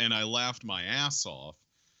 And I laughed my ass off.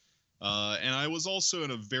 And I was also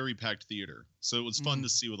in a very packed theater, so it was fun to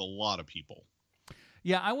see with a lot of people.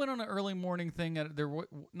 Yeah, I went on an early morning thing. There were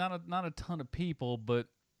not a ton of people, but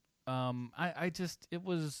it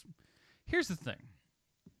was. Here's the thing.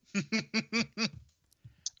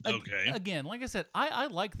 Okay. Again, like I said, I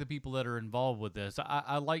like the people that are involved with this.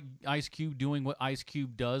 I like Ice Cube doing what Ice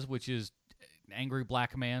Cube does, which is angry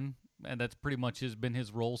black man, and that's pretty much been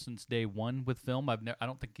his role since day one with film. I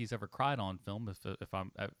don't think he's ever cried on film.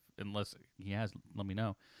 Unless he has, let me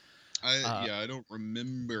know. I don't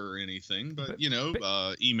remember anything, but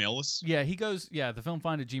email us. Yeah, he goes. Yeah,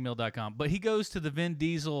 thefilmfind@gmail.com. But he goes to the Vin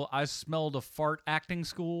Diesel "I smelled a fart" acting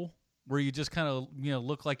school, where you just kind of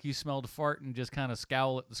look like you smelled a fart and just kind of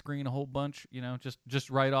scowl at the screen a whole bunch. Just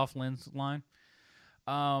right off Lynn's line.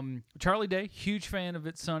 Charlie Day, huge fan of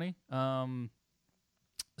It's Sunny. But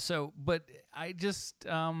I just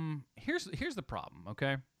here's the problem.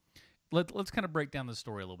 Okay. Let's kind of break down the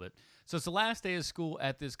story a little bit. So it's the last day of school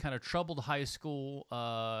at this kind of troubled high school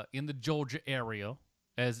in the Georgia area,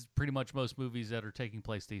 as pretty much most movies that are taking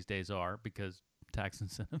place these days are, because tax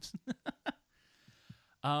incentives.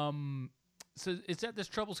 So it's at this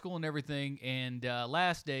troubled school and everything, and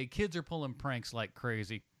last day, kids are pulling pranks like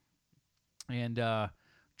crazy. And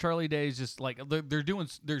Charlie Day's just like,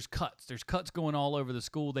 there's cuts going all over the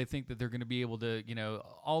school. They think that they're going to be able to,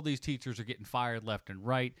 all these teachers are getting fired left and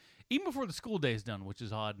right, even before the school day is done, which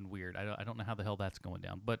is odd and weird. I don't know how the hell that's going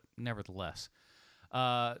down, but nevertheless.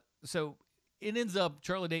 So it ends up,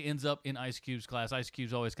 Charlie Day ends up in Ice Cube's class. Ice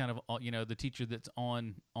Cube's always kind of, the teacher that's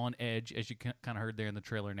on edge, as you kind of heard there in the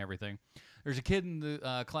trailer and everything. There's a kid in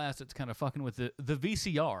the class that's kind of fucking with the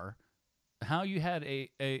VCR. How you had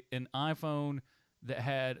an iPhone that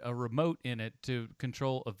had a remote in it to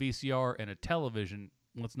control a VCR and a television.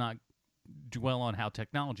 Let's not dwell on how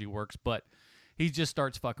technology works, but he just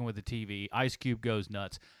starts fucking with the TV. Ice Cube goes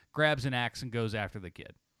nuts, grabs an axe, and goes after the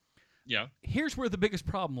kid. Yeah. Here's where the biggest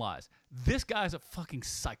problem lies. This guy's a fucking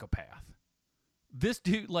psychopath. This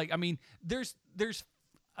dude, okay,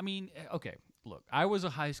 look, I was a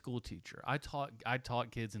high school teacher. I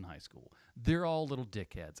taught kids in high school. They're all little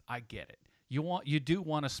dickheads. I get it. You do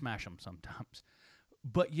want to smash them sometimes,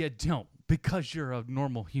 but you don't, because you're a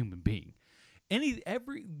normal human being.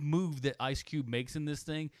 Every move that Ice Cube makes in this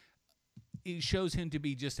thing, it shows him to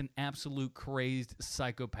be just an absolute crazed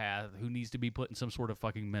psychopath who needs to be put in some sort of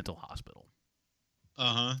fucking mental hospital.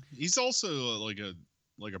 He's also like a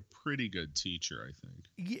pretty good teacher, I think.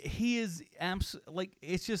 He is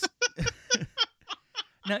it's just.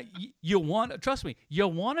 Now you want, trust me, you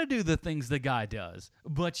want to do the things the guy does,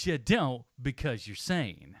 but you don't because you're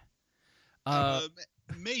sane.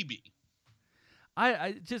 Maybe.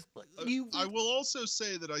 I will also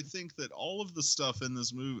say that I think that all of the stuff in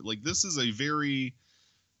this movie, like, this is a very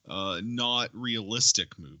not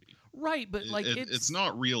realistic movie. Right, but it's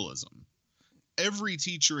not realism. Every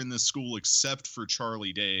teacher in this school, except for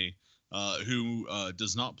Charlie Day, who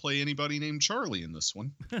does not play anybody named Charlie in this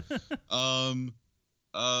one,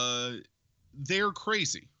 they're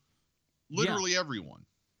crazy. Literally everyone.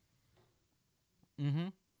 Mm-hmm.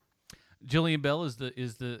 Jillian Bell is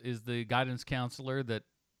the guidance counselor that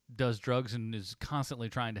does drugs and is constantly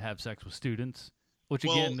trying to have sex with students, which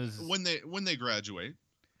again is when they graduate.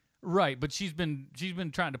 Right, but she's been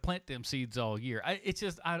trying to plant them seeds all year.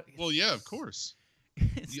 Yeah, of course.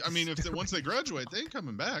 Once they graduate, they ain't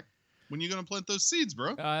coming back. When are you gonna plant those seeds,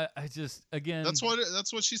 bro? That's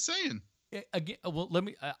what she's saying. Again, well,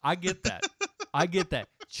 I get that. I get that.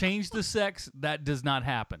 Change the sex, that does not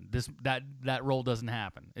happen. That role doesn't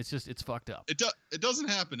happen. It's fucked up. It doesn't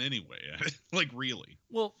happen anyway. Like, really.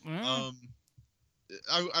 Well,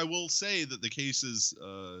 I will say that the cases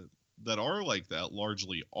that are like that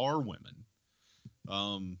largely are women.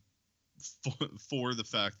 For the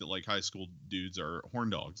fact that, like, high school dudes are horn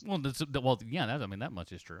dogs. That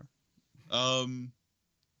much is true. But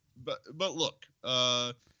look,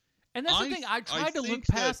 And that's the thing. I tried to look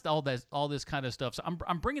past all this kind of stuff. So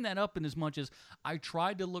I'm bringing that up in as much as I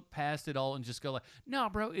tried to look past it all and just go like, no,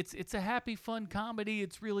 bro, it's a happy, fun comedy.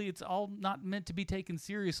 It's all not meant to be taken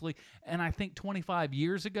seriously. And I think 25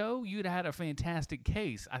 years ago, you'd have had a fantastic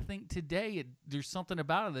case. I think today there's something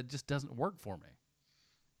about it that just doesn't work for me.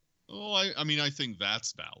 Well, I mean, I think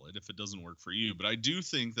that's valid if it doesn't work for you. But I do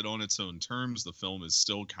think that on its own terms, the film is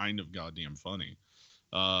still kind of goddamn funny.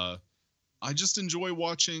 I just enjoy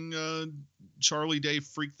watching Charlie Day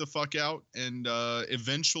freak the fuck out and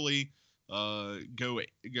eventually go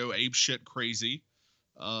ape shit crazy.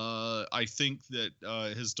 I think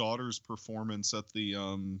that his daughter's performance at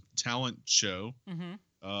the talent show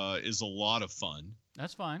is a lot of fun.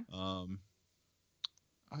 That's fine.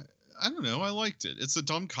 I don't know. I liked it. It's a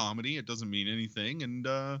dumb comedy. It doesn't mean anything,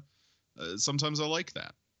 and sometimes I like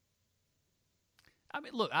that. I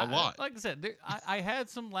mean, look, lot. Like I said, I had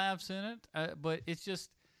some laughs in it, but it's just,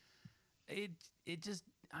 it just,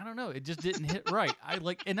 I don't know, it just didn't hit right.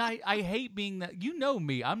 I hate being that. You know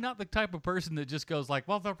me, I'm not the type of person that just goes like,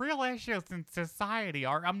 well, the real issues in society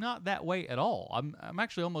are. I'm not that way at all. I'm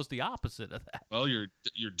actually almost the opposite of that. Well, you're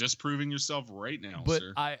disproving yourself right now, but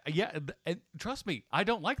sir. And trust me, I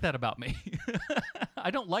don't like that about me. I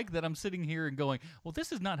don't like that I'm sitting here and going, well,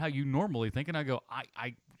 this is not how you normally think, and I go,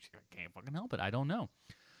 I can't fucking help it. I don't know.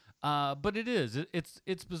 But it is.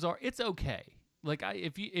 It's bizarre. It's okay. Like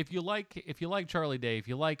if you like Charlie Day, if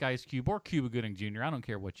you like Ice Cube or Cuba Gooding Jr., I don't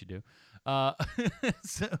care what you do.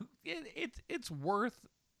 So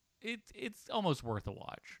it's almost worth a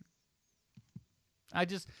watch.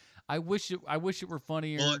 I wish it were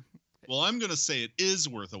funnier. Well, I'm gonna say it is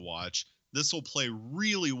worth a watch. This will play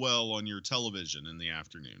really well on your television in the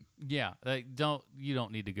afternoon. Yeah, you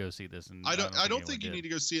don't need to go see this. And I don't think you need to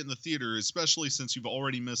go see it in the theater, especially since you've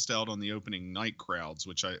already missed out on the opening night crowds,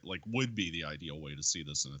 which would be the ideal way to see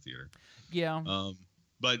this in the theater. Yeah.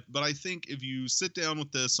 But I think if you sit down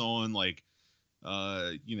with this on,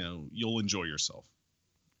 you'll enjoy yourself.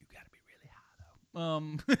 You got to be really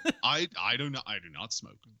high though. I do not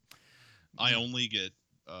smoke. I only get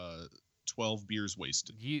 12 beers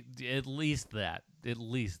wasted. At least that.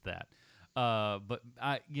 But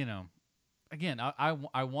I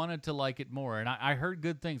wanted to like it more, and I heard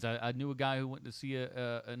good things. I knew a guy who went to see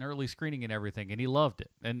an early screening and everything, and he loved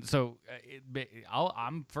it. And so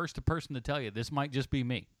I'm first person to tell you this might just be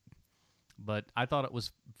me, but I thought it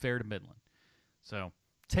was fair to Midland. So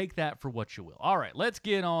take that for what you will. All right, let's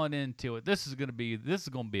get on into it. This is gonna be a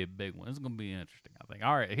big one. This is gonna be interesting, I think.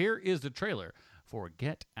 All right, here is the trailer for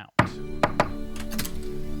Get Out.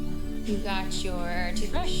 You got your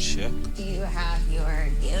toothbrush? Check. Do you have your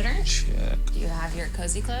deodorant? Check. Do you have your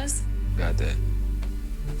cozy clothes? Got that.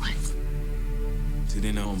 What? Do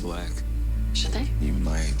they know I'm black? Should they? You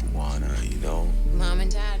might wanna, Mom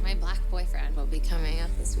and Dad, my black boyfriend will be coming up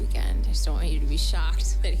this weekend. I just don't want you to be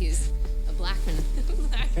shocked that he's a black man.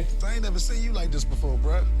 I ain't never seen you like this before,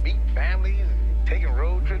 bruh. Meeting families and taking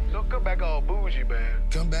road trips. Don't come back all bougie, man.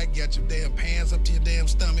 Come back, got your damn pants up to your damn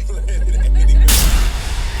stomach.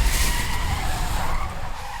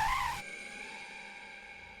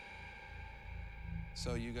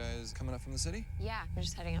 So you guys coming up from the city? Yeah, we're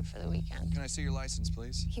just heading up for the weekend. Can I see your license,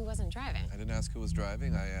 please? He wasn't driving. I didn't ask who was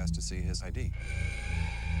driving. I asked to see his ID.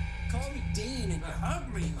 Call me Dean if you're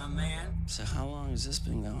hungry, my man. So how long has this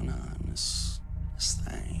been going on, this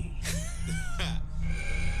thing?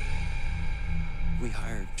 We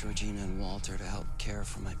hired Georgina and Walter to help care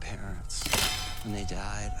for my parents. When they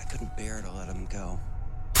died, I couldn't bear to let them go.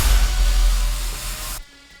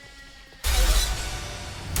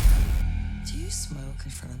 Do you smoke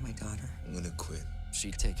in front of my daughter? I'm gonna quit.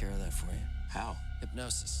 She'd take care of that for you. How?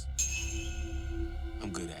 Hypnosis. I'm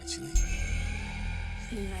good, actually.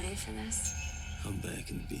 Are you ready for this? I'm back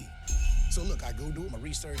in the beat. So look, I go do my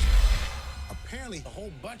research. Apparently, a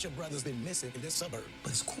whole bunch of brothers been missing in this suburb.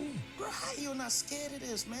 But it's cool. Bro, how you not scared of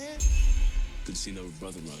this, man? Good to see another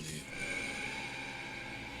brother around here.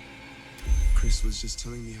 Chris was just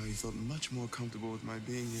telling me how he felt much more comfortable with my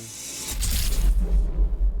being here.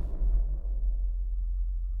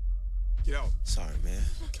 Get out. Sorry, man.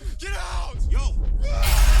 Get out! Yo!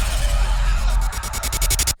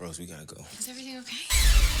 Rose, we gotta go. Is everything okay?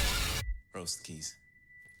 Rose, the keys.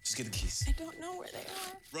 Just get the keys. I don't know where they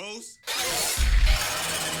are. Rose?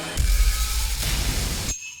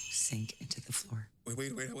 Sink into the floor.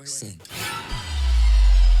 Wait. Sink.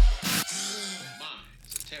 Mine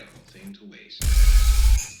is a terrible thing to waste.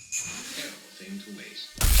 Terrible thing to waste.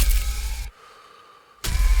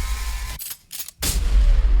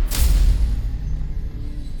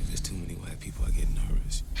 If there's too many white people, I get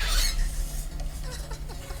nervous.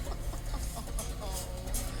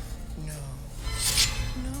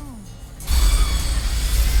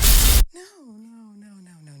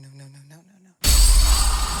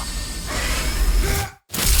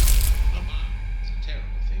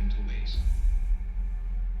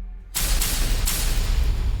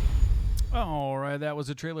 that was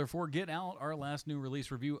a trailer for Get Out, our last new release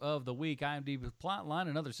review of the week. IMDb plotline,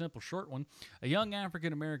 another simple short one. A young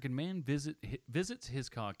African-American man visits his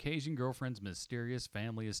Caucasian girlfriend's mysterious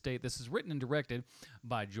family estate. This is written and directed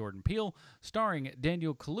by Jordan Peele, starring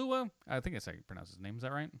Daniel Kaluuya. I think that's how you pronounce his name. Is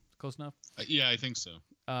that right? Close enough? Yeah, I think so.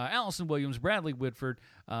 Allison Williams, Bradley Whitford,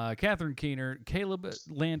 Catherine Keener, Caleb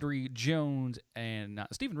Landry Jones, and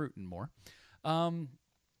Stephen Root and more.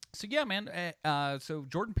 So yeah, man. So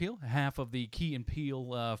Jordan Peele, half of the Key and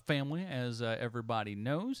Peele family, as everybody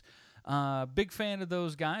knows. Big fan of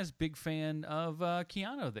those guys. Big fan of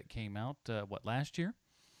Keanu that came out last year.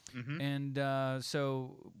 Mm-hmm. And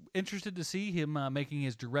so interested to see him making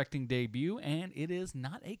his directing debut, and it is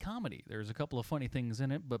not a comedy. There's a couple of funny things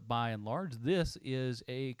in it, but by and large, this is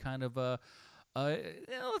a kind of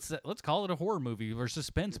let's call it a horror movie or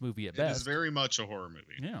suspense movie at best. It is very much a horror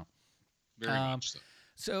movie. Yeah, very much so.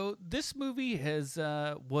 So this movie was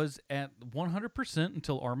at 100%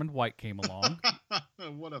 until Armond White came along.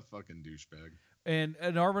 What a fucking douchebag! And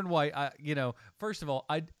Armond White, first of all,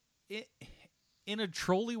 in a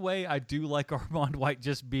trolly way, I do like Armond White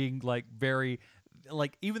just being like very,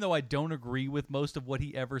 like, even though I don't agree with most of what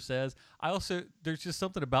he ever says, there's just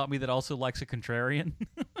something about me that also likes a contrarian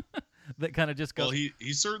that kind of just goes. Well,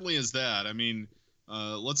 he certainly is that. I mean,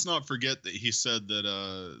 let's not forget that he said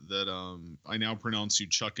that I now pronounce you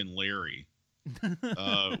Chuck and Larry.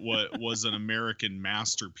 What was an American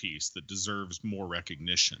masterpiece that deserves more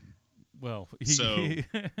recognition. Well, so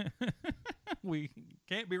we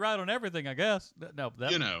can't be right on everything, I guess. No,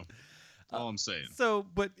 all I'm saying. So,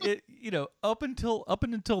 but it, up until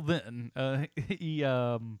then, but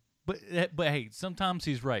hey, sometimes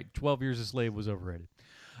he's right. 12 Years a Slave was overrated.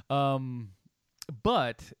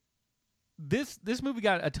 But this movie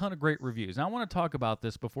got a ton of great reviews. And I want to talk about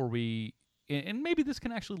this before and maybe this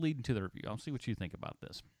can actually lead into the review. I'll see what you think about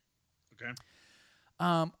this. Okay.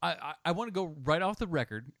 I want to go right off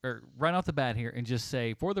the bat here and just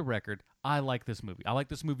say, for the record, I like this movie. I like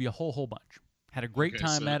this movie a whole bunch. Had a great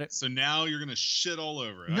time at it. So now you're gonna shit all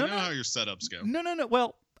over it. I know how your setups go. No.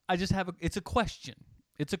 Well, I just have it's a question.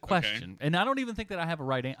 It's a question, and I don't even think that I have a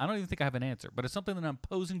right. I don't even think I have an answer. But it's something that I'm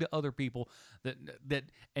posing to other people that,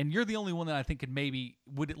 and you're the only one that I think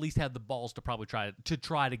would at least have the balls to probably try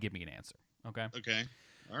to give me an answer. Okay. Okay.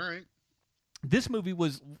 All right. This movie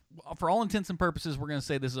was, for all intents and purposes, we're going to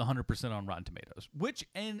say this is 100% on Rotten Tomatoes, which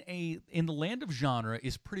in the land of genre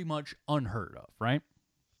is pretty much unheard of, right?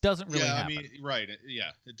 Doesn't really happen. I mean, right.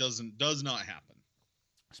 Yeah, it does not happen.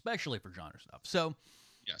 Especially for genre stuff. So,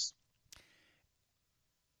 yes.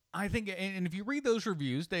 I think, and if you read those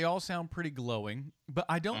reviews, they all sound pretty glowing, but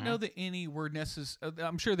I don't know that any were necessary.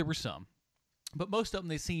 I'm sure there were some, but most of them,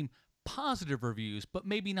 they seem positive reviews, but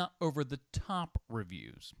maybe not over the top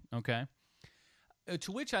reviews. Okay.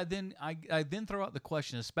 To which I then throw out the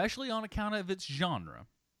question, especially on account of its genre.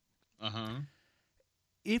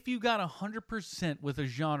 If you got 100% with a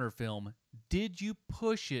genre film, did you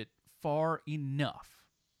push it far enough?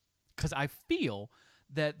 Because I feel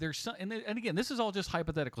that there's some, and again, this is all just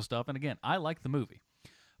hypothetical stuff. And again, I like the movie,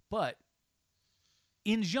 but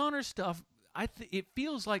in genre stuff, it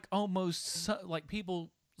feels like almost like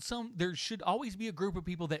people. There should always be a group of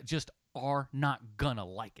people that just are not gonna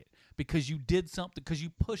like it because you did something, because you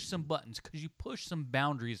pushed some buttons, because you pushed some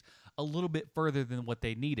boundaries a little bit further than what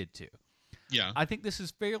they needed to. Yeah, I think this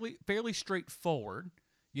is fairly straightforward,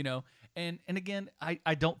 And again,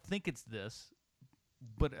 I don't think it's this,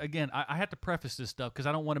 but again, I have to preface this stuff because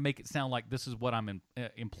I don't want to make it sound like this is what I'm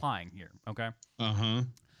implying here. Okay.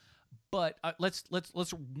 But let's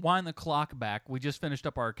wind the clock back. We just finished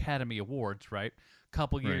up our Academy Awards, right? A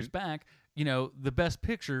couple years back, the best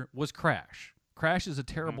picture was Crash. Crash is a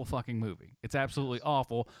terrible fucking movie. It's absolutely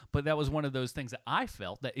awful, but that was one of those things that I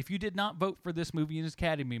felt that if you did not vote for this movie as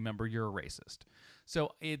Academy member, you're a racist.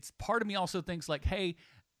 So it's part of me also thinks like, hey,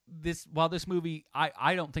 while this movie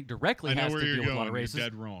I don't think directly has to deal with a lot of racism. You're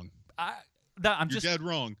dead wrong. You're dead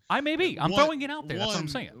wrong. I may be. I'm throwing it out there. That's what I'm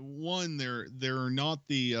saying. One, they're not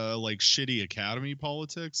the like shitty Academy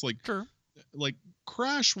politics. Like, sure. Like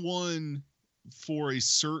Crash won for a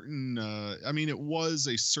certain. It was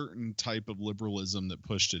a certain type of liberalism that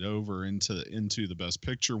pushed it over into the Best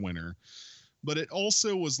Picture winner, but it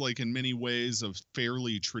also was like in many ways a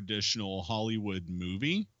fairly traditional Hollywood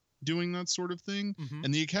movie doing that sort of thing,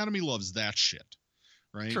 and the Academy loves that shit,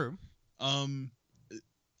 right? True.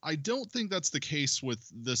 I don't think that's the case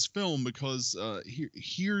with this film because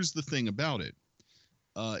here's the thing about it.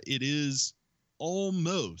 It is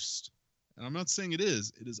almost, and I'm not saying it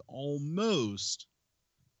is almost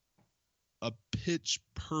a pitch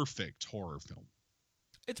perfect horror film.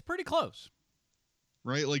 It's pretty close.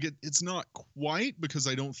 right? Like it's not quite, because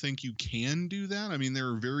I don't think you can do that. I mean, there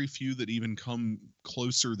are very few that even come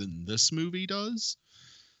closer than this movie does.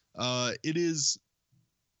 It is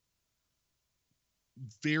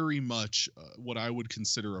very much what I would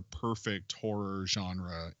consider a perfect horror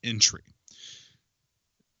genre entry.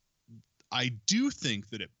 I do think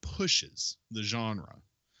that it pushes the genre.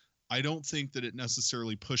 I don't think that it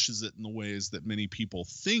necessarily pushes it in the ways that many people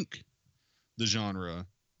think the genre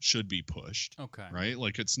should be pushed. Okay. Right?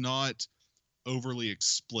 Like, it's not overly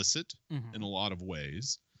explicit in a lot of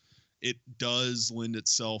ways. It does lend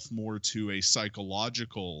itself more to a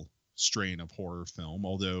psychological strain of horror film,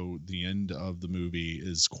 although the end of the movie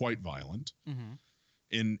is quite violent.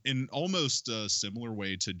 In almost a similar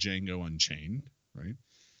way to Django Unchained, right?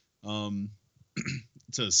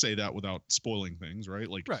 To say that without spoiling things, right?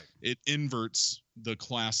 Like, it inverts the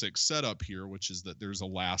classic setup here, which is that there's a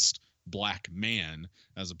last black man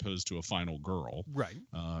as opposed to a final girl,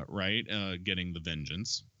 right? Getting the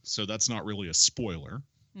vengeance. So that's not really a spoiler.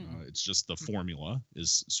 It's just the formula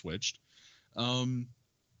is switched.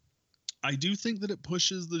 I do think that it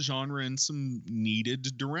pushes the genre in some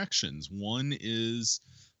needed directions. One is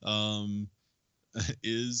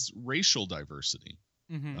racial diversity.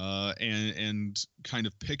 And kind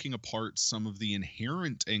of picking apart some of the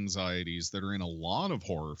inherent anxieties that are in a lot of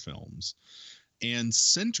horror films and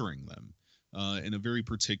centering them in a very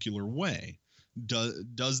particular way.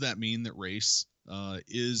 Does that mean that race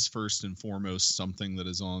is first and foremost something that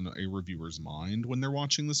is on a reviewer's mind when they're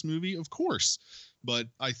watching this movie? Of course. But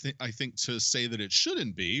I think to say that it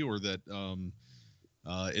shouldn't be, or that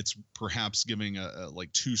it's perhaps giving a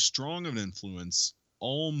like too strong of an influence,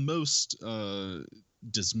 almost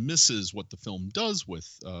dismisses what the film does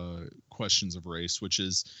with questions of race, which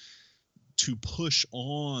is to push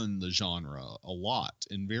on the genre a lot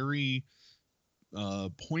in very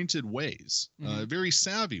pointed ways, very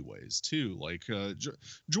savvy ways too. Like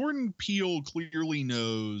Jordan Peele clearly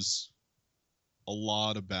knows a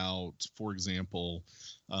lot about, for example,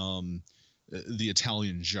 the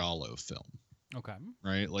Italian giallo film. Okay.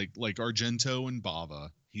 Right? Like Argento and Bava,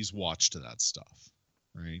 he's watched that stuff.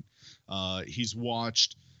 Right. He's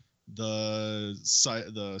watched the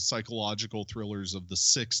psychological thrillers of the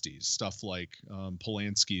 60s, stuff like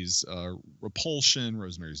Polanski's Repulsion,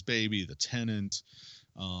 Rosemary's Baby, The Tenant,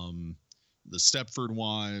 The Stepford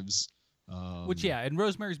Wives. Which, and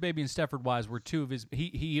Rosemary's Baby and Stepford Wives were two of his,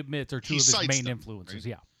 he admits, are two of his main influences.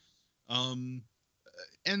 Right? Yeah.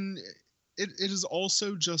 And it is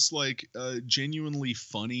also just like a genuinely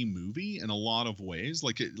funny movie in a lot of ways.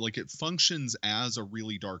 Like it functions as a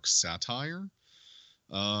really dark satire,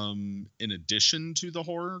 in addition to the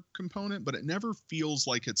horror component, but it never feels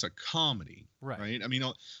like it's a comedy. Right? I mean,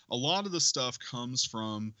 a lot of the stuff comes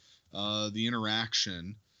from the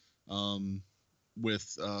interaction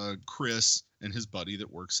with Chris and his buddy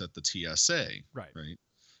that works at the TSA. Right.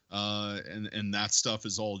 And that stuff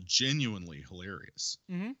is all genuinely hilarious.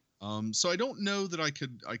 So I don't know that I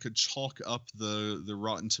could chalk up the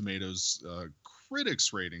Rotten Tomatoes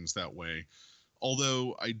critics ratings that way.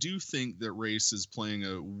 Although I do think that race is playing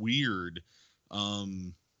a weird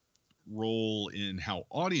role in how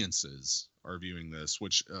audiences are viewing this,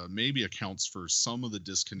 which maybe accounts for some of the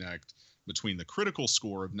disconnect between the critical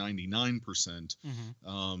score of 99%,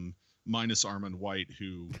 minus Armand White,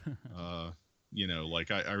 who, I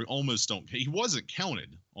almost don't. He wasn't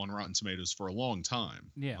counted on Rotten Tomatoes for a long time.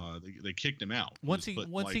 Yeah, they kicked him out. Once he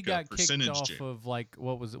got kicked off of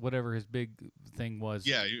whatever his big thing was.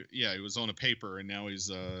 Yeah, he was on a paper, and now he's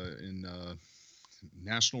in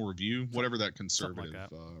National Review, whatever that conservative.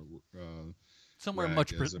 Somewhere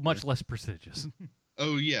much less prestigious.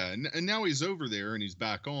 Oh yeah, and now he's over there, and he's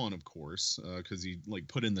back on, of course, because he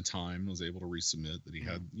put in the time, was able to resubmit that he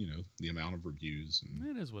had, the amount of reviews. And,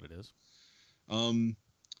 it is what it is.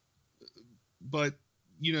 But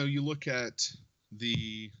you look at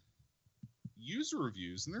the user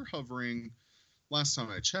reviews, and they're hovering, last time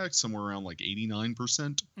I checked, somewhere around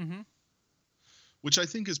 89%, which I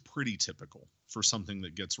think is pretty typical for something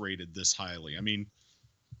that gets rated this highly. I mean,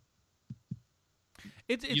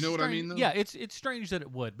 it's you know strange. What I mean, though? Yeah, it's strange that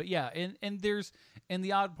it would, but yeah, and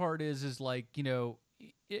the odd part is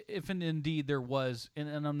if and indeed there was,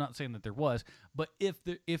 and I'm not saying that there was, but if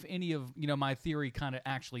any of my theory kind of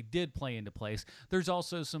actually did play into place, there's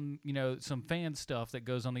also some fan stuff that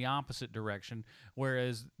goes on the opposite direction.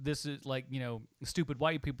 Whereas this is stupid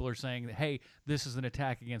white people are saying that, hey, this is an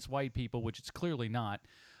attack against white people, which it's clearly not.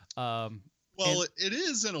 It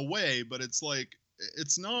is in a way, but it's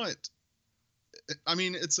it's not. I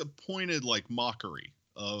mean, it's a pointed mockery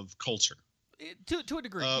of culture. To a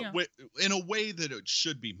degree, yeah. In a way that it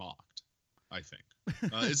should be mocked. I think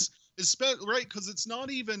it's right, because it's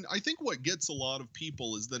not even. I think what gets a lot of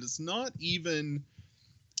people is that it's not even.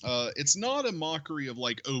 It's not a mockery of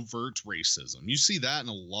like overt racism. You see that in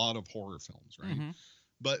a lot of horror films, right? Mhm.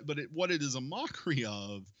 But what it is a mockery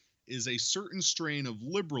of is a certain strain of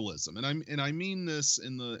liberalism, and I mean this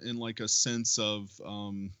in like a sense of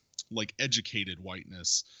like educated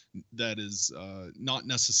whiteness that is not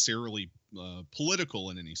necessarily political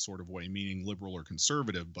in any sort of way, meaning liberal or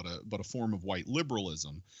conservative, but a form of white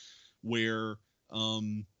liberalism, where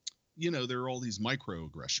there are all these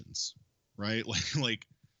microaggressions, right? Like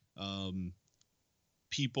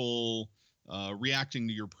people reacting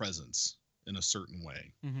to your presence in a certain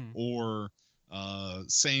way, Mhm. or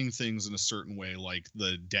saying things in a certain way, like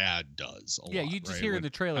the dad does. Yeah, you just hear in the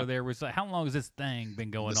trailer there was like, how long has this thing been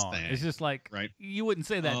going on? thing, It's just like, right? You wouldn't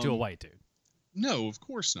say that to a white dude. No, of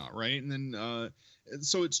course not, right? And then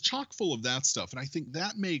so it's chock full of that stuff, and I think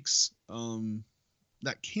that makes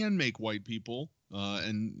that can make white people,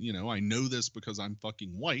 and I know this because I'm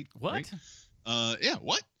fucking white. What? Right? Yeah,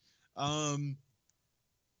 what?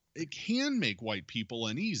 It can make white people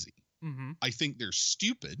uneasy. Mm-hmm. I think they're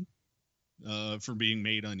stupid for being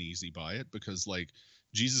made uneasy by it, because like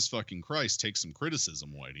Jesus fucking Christ, take some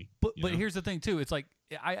criticism, Whitey. But here's the thing too. It's like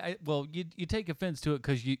you take offense to it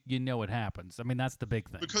because you know it happens. I mean, that's the big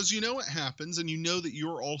thing. Because it happens, and you know that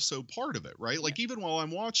you're also part of it, right? Like even while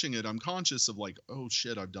I'm watching it, I'm conscious of like, oh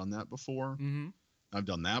shit, I've done that before. Mm-hmm. I've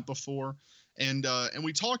done that before. And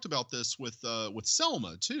we talked about this with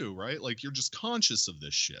Selma too, right? Like you're just conscious of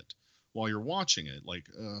this shit while you're watching it. Like,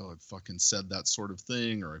 oh, I've fucking said that sort of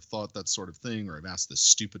thing, or I've thought that sort of thing, or I've asked this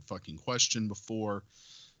stupid fucking question before.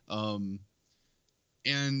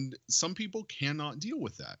 And some people cannot deal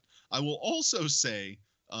with that. I will also say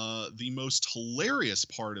the most hilarious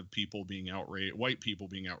part of people being outraged, white people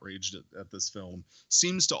being outraged at this film,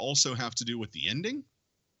 seems to also have to do with the ending.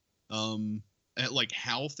 At like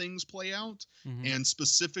how things play out, Mm-hmm. and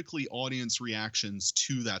specifically audience reactions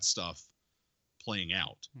to that stuff playing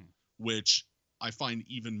out, which I find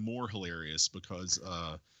even more hilarious because,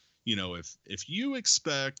 if you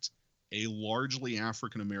expect a largely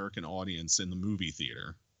African American audience in the movie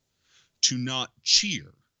theater to not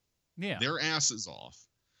cheer their asses off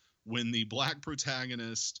when the black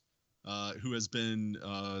protagonist, who has been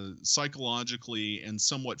psychologically and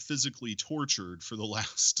somewhat physically tortured for the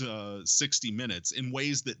last 60 minutes in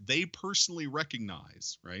ways that they personally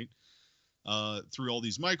recognize, right? Through all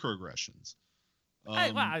these microaggressions.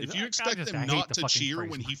 If you expect them not to cheer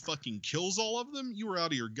when he fucking kills all of them, you are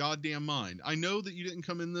out of your goddamn mind. I know that you didn't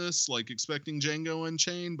come in this like expecting Django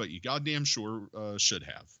Unchained, but you goddamn sure should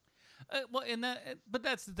have. But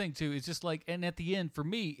that's the thing too. It's just like, and at the end for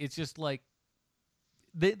me, it's just like,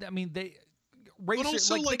 they race,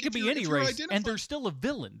 they could be any race, and they're still a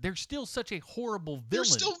villain. They're still such a horrible villain. They're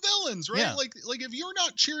still villains, right? Yeah. Like if you're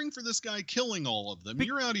not cheering for this guy killing all of them,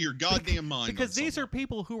 you're out of your goddamn mind. Because these are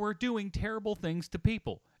people who are doing terrible things to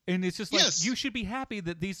people, and it's just like you should be happy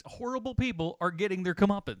that these horrible people are getting their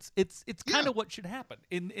comeuppance. It's kind of what should happen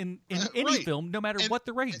in any film, no matter what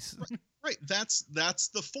the race. Right, that's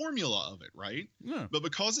the formula of it, right? Yeah. But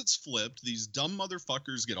because it's flipped, these dumb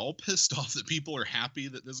motherfuckers get all pissed off that people are happy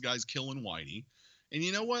that this guy's killing Whitey. And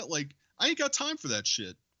you know what? Like, I ain't got time for that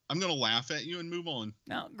shit. I'm gonna laugh at you and move on.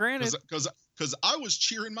 Now, granted, because I was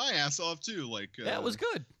cheering my ass off too. Like that was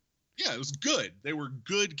good. Yeah, it was good. They were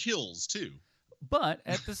good kills too. But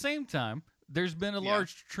at the same time, there's been a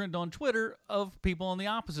large trend on Twitter of people on the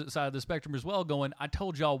opposite side of the spectrum as well going, I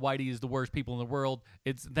told y'all Whitey is the worst people in the world.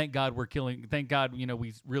 Thank God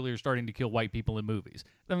we really are starting to kill white people in movies.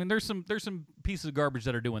 I mean, there's some pieces of garbage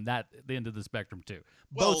that are doing that at the end of the spectrum too.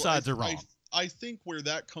 Both sides are wrong. I think where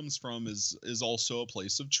that comes from is also a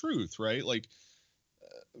place of truth, right? Like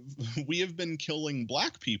we have been killing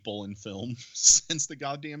black people in film since the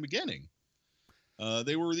goddamn beginning.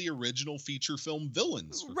 They were the original feature film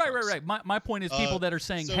villains. Right. My point is people that are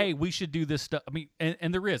saying, hey, we should do this stuff. I mean,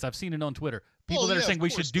 and there is. I've seen it on Twitter. People that are saying we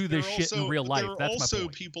should do this shit in real life. That's my point. There are also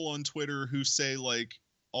people on Twitter who say, like,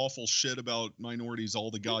 awful shit about minorities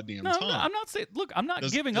all the goddamn time. No, I'm not saying... Look, I'm not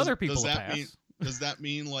giving other people a pass. Does that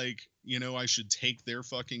mean, like, I should take their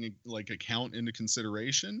fucking, like, account into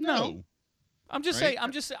consideration? No. I'm just saying.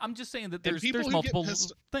 I'm just saying that there's multiple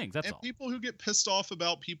things. That's all. People who get pissed off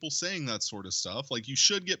about people saying that sort of stuff, like you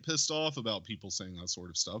should get pissed off about people saying that sort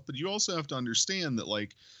of stuff, but you also have to understand that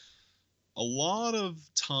like a lot of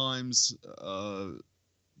times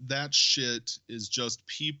that shit is just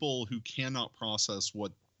people who cannot process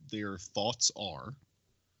what their thoughts are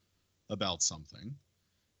about something,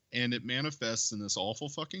 and it manifests in this awful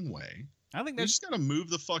fucking way. I think you just got to move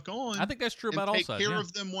the fuck on. I think that's true about all sides. Take care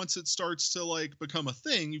of them once it starts to like become a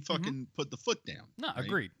thing. You fucking put the foot down. No,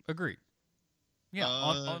 right? agreed. Yeah,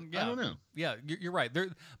 I don't know. Yeah, you're right.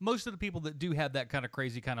 Most of the people that do have that kind of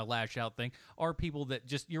crazy kind of lash out thing are people that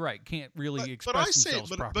just, you're right, can't really express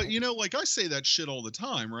themselves properly. But you know, like I say that shit all the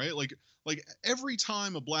time, right? Like every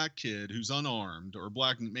time a black kid who's unarmed or a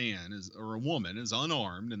black man or a woman is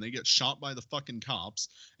unarmed and they get shot by the fucking cops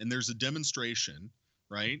and there's a demonstration,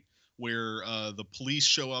 right? Where the police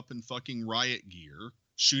show up in fucking riot gear,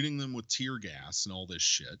 shooting them with tear gas and all this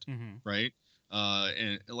shit, right?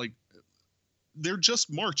 And like, they're just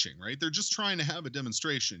marching, right? They're just trying to have a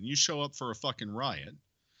demonstration. You show up for a fucking riot,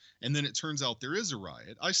 and then it turns out there is a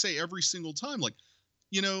riot. I say every single time, like,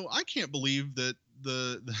 you know, I can't believe that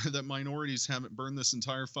that minorities haven't burned this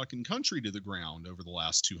entire fucking country to the ground over the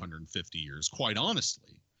last 250 years, quite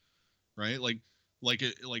honestly, right?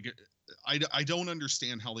 I don't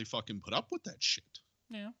understand how they fucking put up with that shit.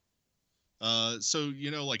 Yeah. So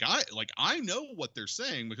you know, I know what they're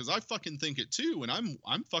saying because I fucking think it too, and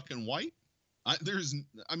I'm fucking white.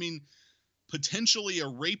 Potentially a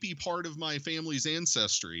rapey part of my family's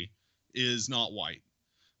ancestry is not white,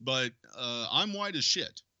 but I'm white as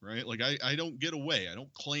shit, right? Like I don't get away. I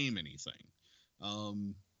don't claim anything.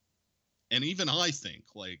 And even I think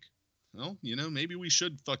like, well, you know, maybe we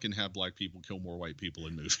should fucking have black people kill more white people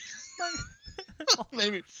in movies.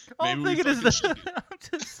 maybe I'm we thinking fucking should. I'm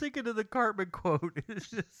just thinking of the Cartman quote.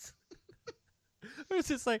 It's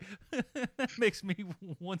just like, that makes me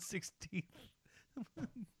 1/16.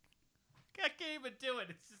 I can't even do it.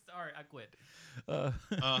 It's just, all right, I quit.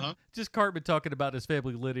 Just Cartman talking about his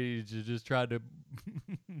family lineage, just trying to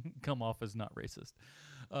come off as not racist.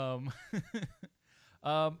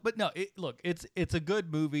 But no, look, it's a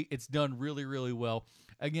good movie. It's done really, really well.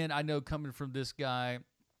 Again, I know coming from this guy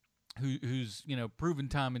who's, you know, proven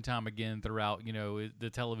time and time again throughout, you know, the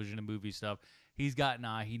television and movie stuff, he's got an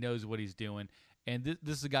eye. He knows what he's doing. And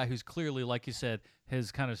this is a guy who's clearly, like you said,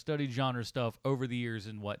 has kind of studied genre stuff over the years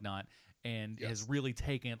and whatnot, and has really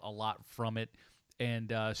taken a lot from it,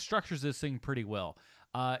 and structures this thing pretty well.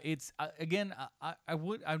 It's again, I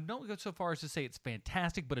don't go so far as to say it's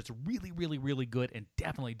fantastic, but it's really, really, really good, and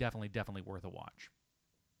definitely worth a watch.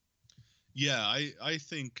 Yeah, I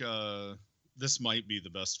think this might be the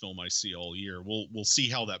best film I see all year. We'll see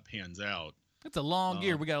how that pans out. It's a long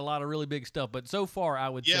year. We got a lot of really big stuff, but so far I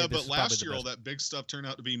would say this is but last probably year the all best. that big stuff turned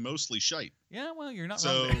out to be mostly shite. Yeah, well, you're not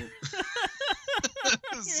wrong there.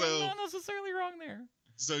 You're not necessarily wrong there.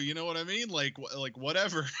 So you know what I mean? Like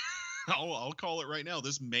whatever. I'll call it right now.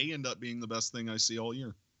 This may end up being the best thing I see all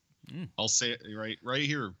year. I'll say it right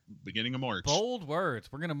here, beginning of March. Bold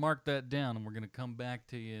words. We're gonna mark that down, and we're gonna come back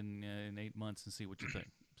to you in 8 months and see what you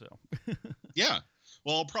think. So. Yeah.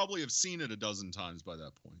 Well, I'll probably have seen it a dozen times by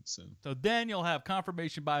that point. So then you'll have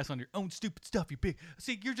confirmation bias on your own stupid stuff. You big.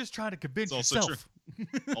 See, you're just trying to convince yourself. True.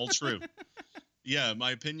 All true. Yeah,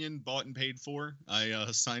 my opinion bought and paid for. I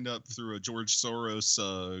signed up through a George Soros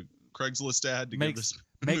Craigslist ad to give this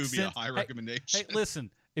movie sense. a high recommendation. Hey, listen.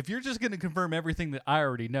 If you're just going to confirm everything that I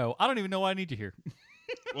already know, I don't even know what I need to hear.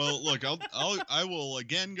 Well, look, I will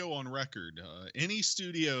again go on record. Any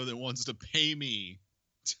studio that wants to pay me.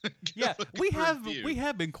 Yeah, we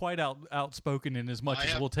have been quite outspoken in as much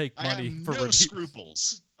as we'll take money for no reviews.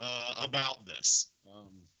 Scruples about this.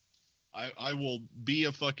 I will be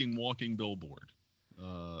a fucking walking billboard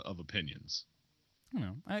of opinions. You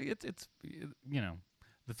know, it's you know,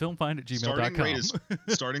 the filmfind@gmail.com.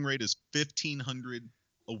 Starting rate is $1,500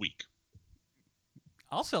 a week.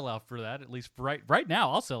 I'll sell out for that, at least right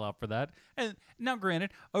now. I'll sell out for that. And now,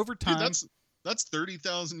 granted, over time, dude, that's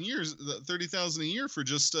 $30,000 a year for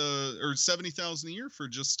just or $70,000 a year for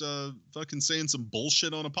just fucking saying some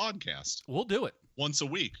bullshit on a podcast. We'll do it once a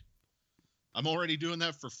week. I'm already doing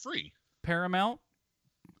that for free. Paramount,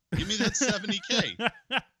 give me that $70K.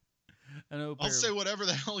 I know. I'll say whatever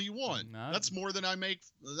the hell you want. That's more than I make.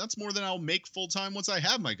 That's more than I'll make full time once I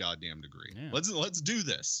have my goddamn degrry. Yeah. Let's do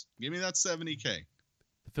this. Give me that $70K.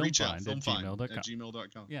 Reach out,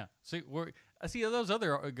 filmfind@gmail.com. Yeah. See those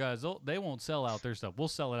other guys. They won't sell out their stuff. We'll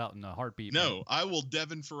sell it out in a heartbeat. No, man. I will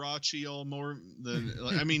Devin Faraci all more than.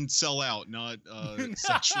 I mean, sell out, not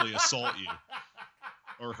sexually assault you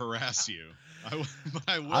or harass you.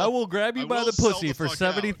 I will grab you by the pussy for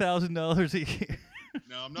 $70,000 a year.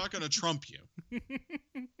 No, I'm not going to trump you.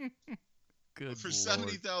 Good for Lord.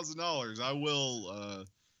 $70,000,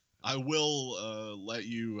 I will let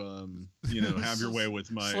you have your way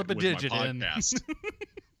with my slip a digit my podcast.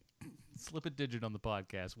 Slip a digit on the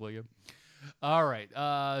podcast, will you? All right.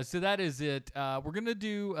 So that is it. We're gonna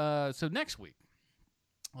do so next week.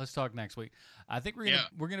 Let's talk next week. I think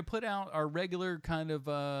we're gonna put out our regular kind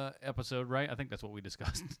of episode, right? I think that's what we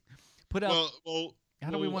discussed. Put out. How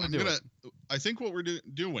do we want to do it? I think what we're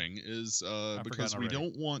doing is because we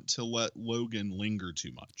don't want to let Logan linger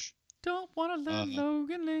too much. Don't want to let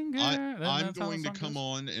Logan linger. I'm going to come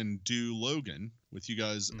on and do Logan with you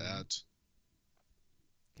guys at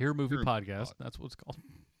Here Movie Podcast. That's what it's called.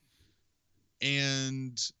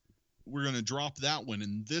 And we're going to drop that one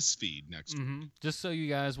in this feed next week. Just so you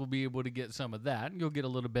guys will be able to get some of that. And you'll get a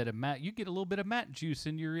little bit of Matt. You get a little bit of Matt juice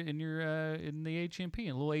in your in the HMP, and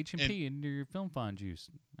a little HMP in your Film Fond juice.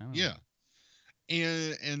 Yeah.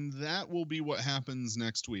 And that will be what happens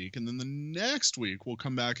next week. And then the next week, we'll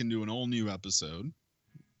come back and do an all-new episode.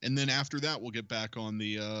 And then after that, we'll get back on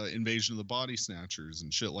the Invasion of the Body Snatchers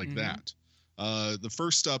and shit like that. The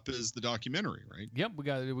first up is the documentary, right? Yep, we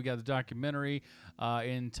got the documentary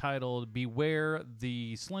entitled "Beware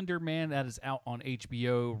the Slender Man" that is out on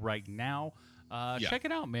HBO right now. Check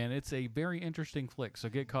it out, man. It's a very interesting flick, so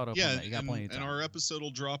get caught up on that. You got plenty of time. And our episode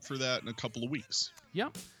will drop for that in a couple of weeks.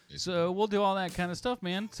 Yep. So we'll do all that kind of stuff,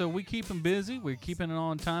 man. So we keep them busy. We're keeping it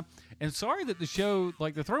on time. And sorry that the show,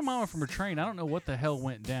 like the Throw Mama from a Train, I don't know what the hell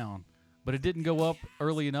went down, but it didn't go up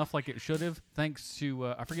early enough like it should have. Thanks to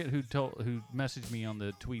I forget who messaged me on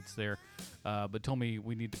the tweets there, but told me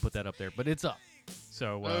we need to put that up there. But it's up.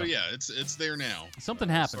 So it's there now. Something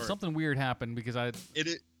happened. Sorry. Something weird happened because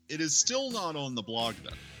It is still not on the blog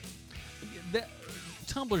though.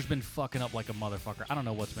 Tumblr's been fucking up like a motherfucker. I don't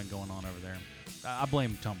know what's been going on over there. I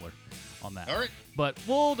blame Tumblr on that. All right. But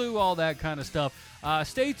we'll do all that kind of stuff.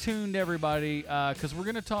 Stay tuned, everybody, because we're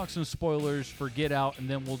going to talk some spoilers for Get Out, and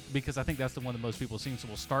then because I think that's the one that most people have seen, so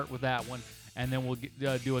we'll start with that one, and then we'll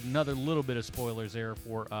do another little bit of spoilers there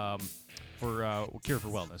for Cure for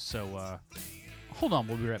Wellness. So hold on.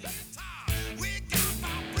 We'll be right back.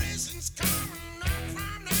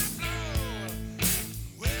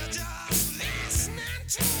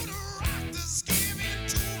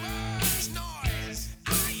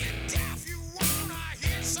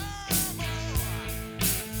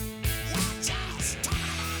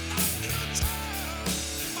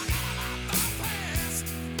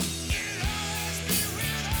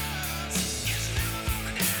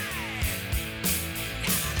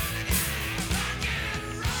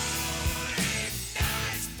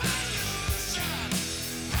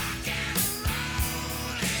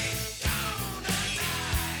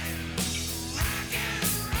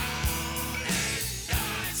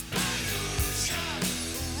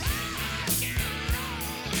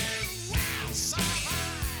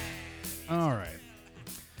 All right.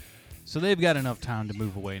 So they've got enough time to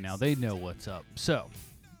move away now. They know what's up. So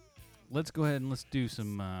let's go ahead and let's do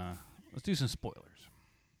some spoilers.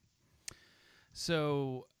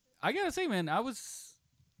 So I gotta say, man, I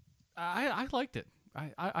liked it.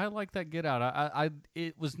 I liked that Get Out.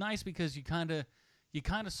 It was nice because you kind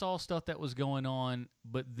of saw stuff that was going on,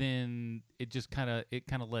 but then it just kind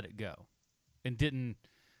of let it go, and didn't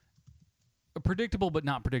predictable but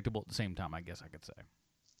not predictable at the same time. I guess I could say.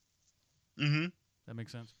 Mm-hmm. That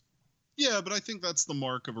makes sense. Yeah, but I think that's the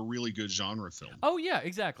mark of a really good genre film. Oh yeah,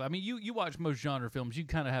 exactly. I mean, you watch most genre films, you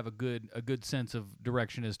kind of have a good sense of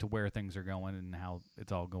direction as to where things are going and how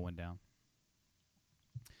it's all going down.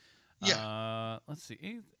 Yeah. Let's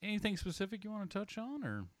see. Anything specific you want to touch on,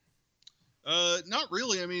 or? Not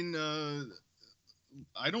really. I mean,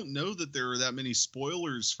 I don't know that there are that many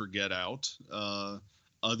spoilers for Get Out,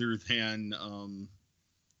 other than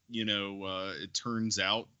it turns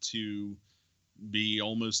out to be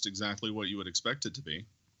almost exactly what you would expect it to be.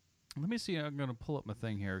 Let me see. I'm going to pull up my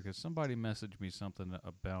thing here because somebody messaged me something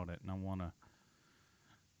about it, and I want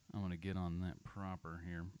to get on that proper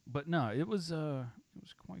here. But no, it was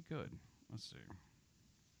quite good. Let's see.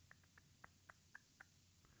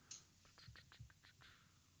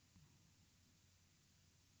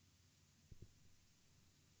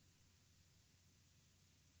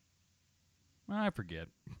 I forget.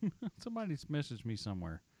 Somebody's messaged me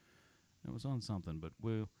somewhere. It was on something, but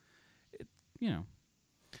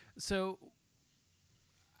So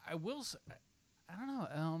I will say, I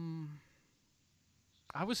don't know.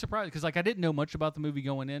 I was surprised because I didn't know much about the movie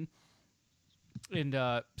going in,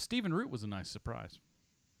 and Stephen Root was a nice surprise.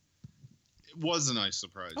 It was a nice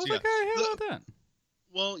surprise. I was like, hey, how about that?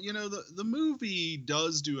 Well, the movie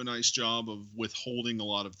does do a nice job of withholding a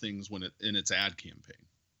lot of things in its ad campaign.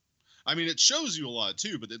 I mean, it shows you a lot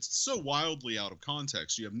too, but it's so wildly out of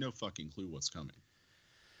context, you have no fucking clue what's coming.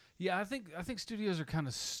 Yeah, I think studios are kind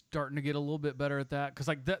of starting to get a little bit better at that because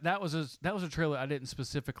that was a trailer I didn't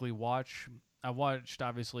specifically watch. I watched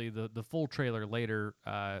obviously the full trailer later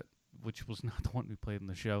which was not the one we played in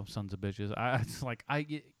the show, Sons of Bitches.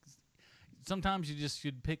 Sometimes you just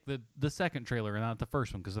should pick the second trailer and not the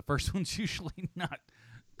first one, because the first one's usually not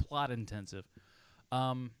plot intensive.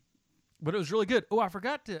 But it was really good. Oh, I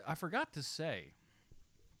forgot to say,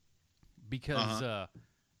 because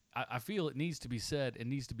I feel it needs to be said. It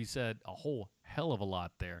needs to be said a whole hell of a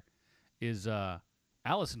lot. There is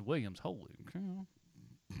Allison Williams. Holy cow!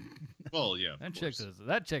 Well, yeah. That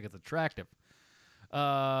chick is attractive.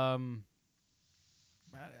 I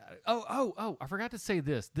forgot to say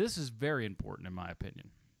this. This is very important in my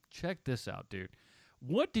opinion. Check this out, dude.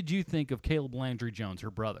 What did you think of Caleb Landry Jones,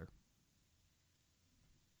 her brother?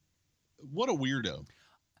 What a weirdo.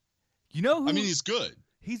 You know who? I mean, he's good.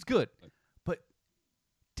 He's good. But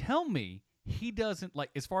tell me he doesn't,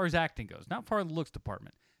 like, as far as acting goes, not far in the looks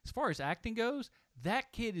department, as far as acting goes,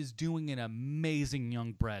 that kid is doing an amazing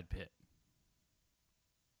young Brad Pitt.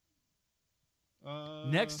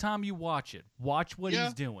 Next time you watch it, watch what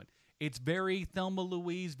he's doing. It's very Thelma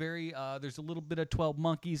Louise, very there's a little bit of 12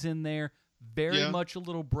 Monkeys in there, very much a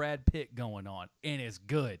little Brad Pitt going on, and it's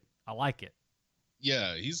good. I like it.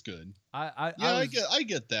 Yeah, he's good. I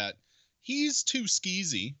get that. He's too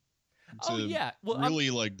skeezy to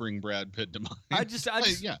really bring Brad Pitt to mind. I just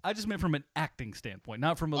meant from an acting standpoint,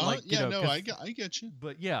 not from a I get you.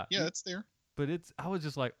 But yeah, it's there. But I was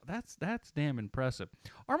just like, that's damn impressive.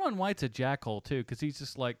 Armond White's a jackhole too, because he's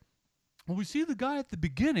just like, well, we see the guy at the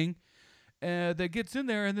beginning that gets in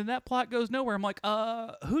there, and then that plot goes nowhere. I'm like,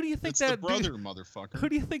 who do you think the brother, motherfucker? Who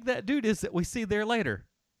do you think that dude is that we see there later?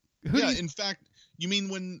 In fact, you mean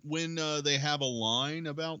when they have a line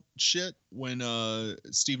about shit when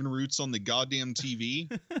Stephen Root's on the goddamn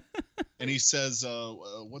TV and he says,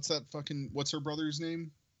 what's her brother's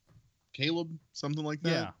name? Caleb, something like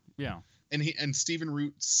that. Yeah. And Stephen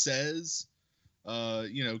Root says,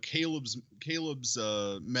 Caleb's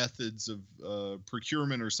methods of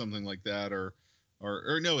procurement or something like that, or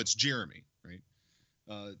no, it's Jeremy, right?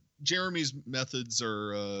 Jeremy's methods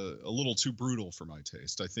are a little too brutal for my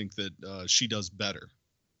taste. I think that she does better.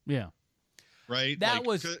 Yeah. Right. That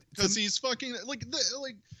was because he's fucking like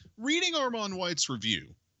reading Armond White's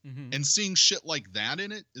review and seeing shit like that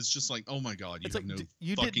in it is just like, oh my god,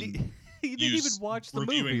 you didn't even watch the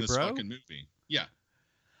movie, this bro. Fucking movie. Yeah.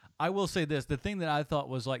 I will say this: the thing that I thought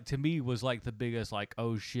was to me was the biggest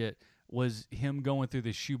oh shit was him going through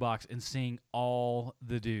the shoebox and seeing all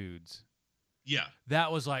the dudes. Yeah.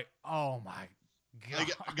 That was oh my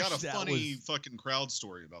god. I got a funny fucking crowd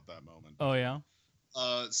story about that moment. Oh yeah.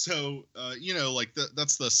 That's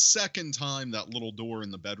the second time that little door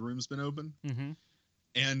in the bedroom's been open. Mm-hmm.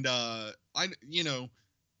 And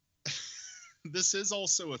this is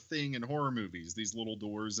also a thing in horror movies, these little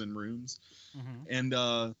doors in rooms. Mm-hmm.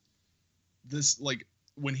 And this,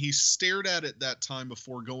 when he stared at it that time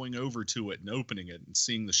before going over to it and opening it and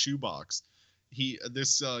seeing the shoebox,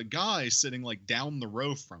 this guy sitting down the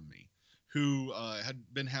row from me who had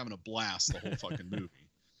been having a blast the whole fucking movie.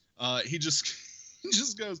 He just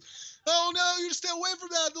goes, "Oh no, you stay away from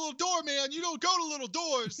that little door, man. You don't go to little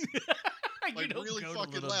doors." Really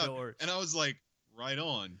fucking loud. Doors. And I was like, right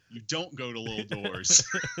on. You don't go to little doors.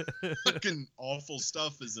 Fucking awful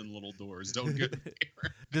stuff is in little doors. Don't go there.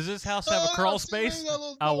 Does this house have a crawl space?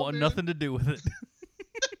 I want nothing to do with it.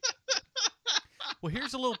 Well,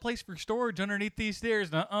 here's a little place for storage underneath these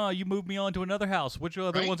stairs. You moved me on to another house. Which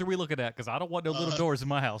other ones are we looking at? Because I don't want no little doors in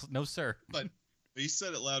my house. No, sir. But he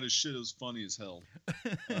said it loud as shit. It was funny as hell.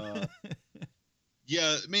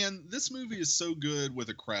 Yeah, man, this movie is so good with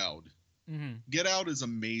a crowd. Mm-hmm. Get Out is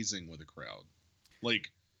amazing with a crowd.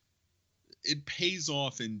 It pays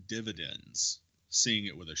off in dividends seeing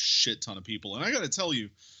it with a shit ton of people. And I got to tell you,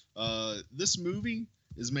 this movie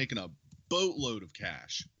is making a boatload of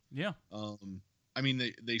cash. Yeah. I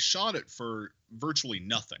mean, they shot it for virtually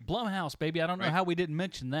nothing. Blumhouse, baby. I don't know how we didn't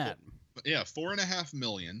mention that. Yeah, $4.5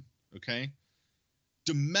 million. Okay.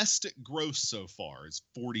 Domestic gross so far is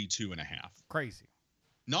 42.5. Crazy.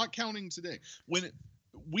 Not counting today. When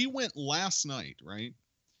we went last night, right?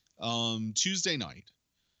 Tuesday night,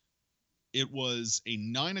 it was a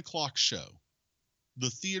 9:00 show. The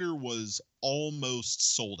theater was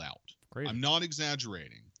almost sold out. Crazy. I'm not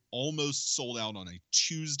exaggerating. Almost sold out on a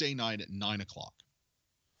Tuesday night at 9:00.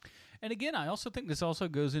 And again, I also think this also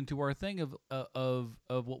goes into our thing of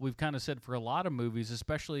what we've kind of said for a lot of movies,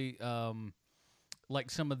 especially some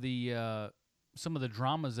of the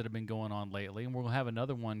dramas that have been going on lately, and we'll have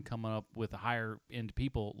another one coming up with higher end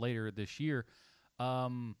people later this year.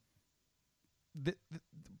 The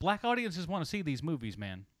black audiences want to see these movies,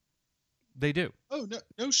 man. They do. Oh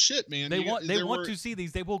no shit, man. They want to see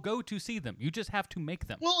these. They will go to see them. You just have to make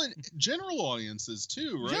them. Well, and general audiences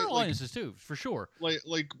too, right? General audiences too, for sure.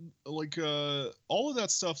 Like all of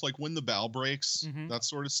that stuff, like When the Bow Breaks, that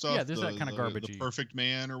sort of stuff. Yeah, there's that kind of garbage. The Perfect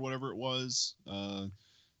Man or whatever it was.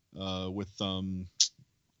 With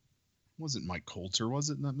wasn't Mike Coulter? Was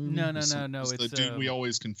it in that movie? No. It's It's the dude we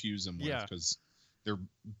always confuse him with because they're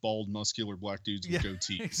bald, muscular black dudes with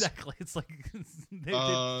goatees. Exactly. It's like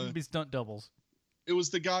they'd be stunt doubles. It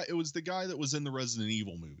was the guy that was in the Resident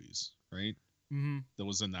Evil movies, right? Mm-hmm. That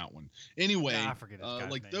was in that one. Anyway, I forget his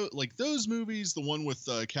guy's name. Like those movies, the one with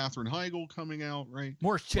Katherine Heigl coming out, right?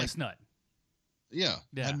 Morris Chestnut. Yeah,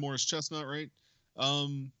 had Morris Chestnut, right?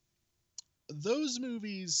 Those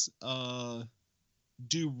movies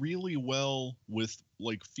do really well with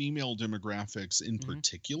like female demographics in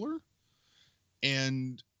particular,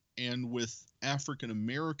 and with African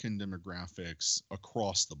American demographics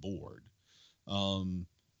across the board.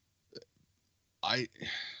 I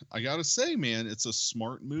gotta say, man, it's a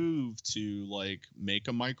smart move to like make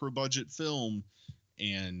a micro budget film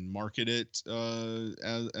and market it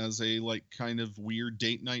as a like kind of weird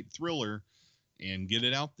date night thriller and get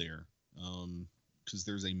it out there, because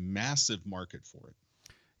there's a massive market for it.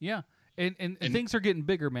 Yeah. And things are getting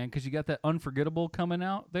bigger, man, because you got that Unforgettable coming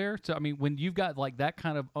out there. So, I mean, when you've got, like, that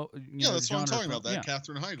kind of that's what I'm talking about, that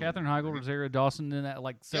Katherine Heigl. Rosario Dawson, and that,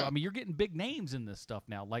 like, so, I mean, you're getting big names in this stuff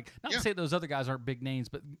now. Like, not to say those other guys aren't big names,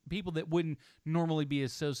 but people that wouldn't normally be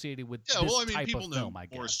associated with this type people of film, know I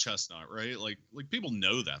guess. Morris Chestnut, right? Like people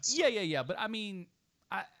know that stuff. Yeah. But, I mean,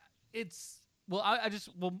 let's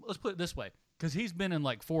put it this way. Because he's been in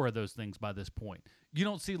like 4 of those things by this point. You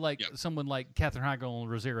don't see like someone like Katherine Heigl and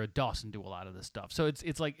Rosario Dawson do a lot of this stuff. So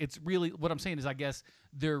it's really, what I'm saying is, I guess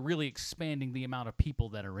they're really expanding the amount of people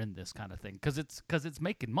that are in this kind of thing because it's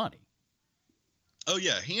making money. Oh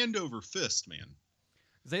yeah, hand over fist, man.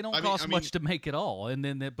 They don't cost much to make it all, and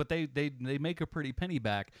then but they make a pretty penny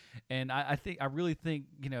back. And I really think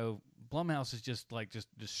Blumhouse is just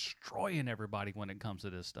destroying everybody when it comes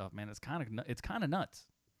to this stuff, man. It's kind of nuts.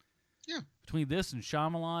 Yeah. Between this and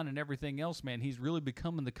Shyamalan and everything else, man, he's really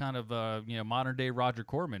becoming the kind of modern day Roger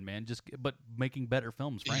Corman, man. But making better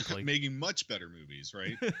films, frankly. Making much better movies,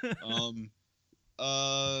 right?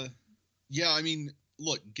 Yeah. I mean,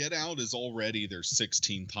 look, Get Out is already their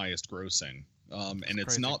 16th highest grossing, and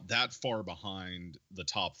it's crazy. not that far behind the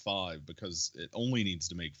top 5 because it only needs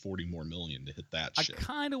to make 40 more million to hit that shit. I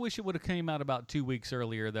kind of wish it would have came out about 2 weeks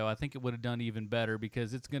earlier, though. I think it would have done even better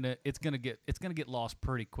because it's gonna get lost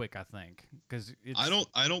pretty quick. I think because I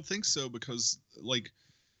don't think so because like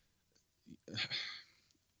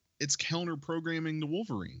it's counter programming the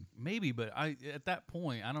Wolverine. Maybe, but at that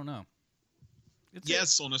point I don't know.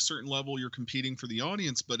 On a certain level you're competing for the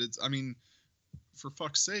audience, but for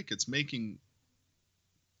fuck's sake, it's making.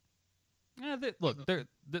 Yeah, look, they're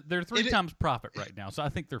 3 times profit right now, so I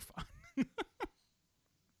think they're fine.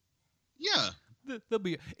 Yeah, they'll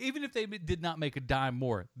be, even if they did not make a dime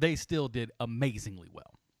more, they still did amazingly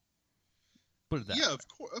well. Put it that way. Yeah,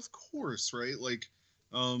 of course, right? Like,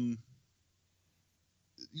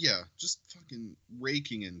 just fucking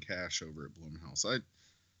raking in cash over at Blumhouse.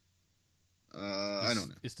 I don't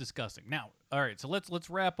know. It's disgusting. Now, all right, so let's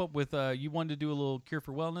wrap up with you wanted to do a little Cure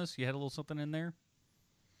for Wellness. You had a little something in there.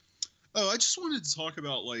 Oh, I just wanted to talk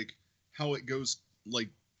about like how it goes. Like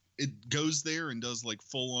it goes there and does like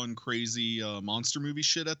full on crazy monster movie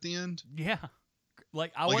shit at the end. Yeah,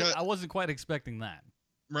 I wasn't quite expecting that.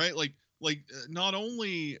 Right, like not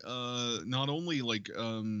only like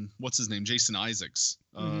what's his name, Jason Isaacs,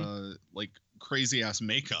 like crazy ass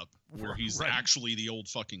makeup where he's actually the old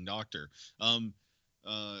fucking doctor,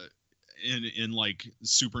 in like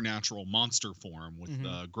supernatural monster form with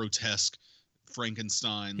grotesque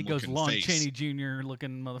Frankenstein. He goes Lon face. Chaney Jr.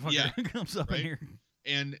 looking motherfucker. Yeah, comes up in here.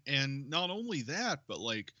 And not only that, but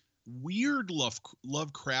like weird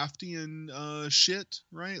Lovecraftian shit,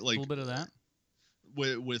 right? Like a little bit of that.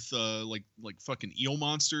 With like fucking eel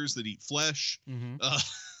monsters that eat flesh.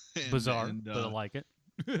 Bizarre, but I like it.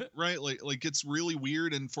 Right, like it's really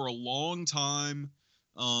weird, and for a long time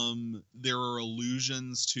there are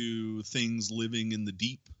allusions to things living in the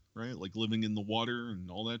deep, right? Like living in the water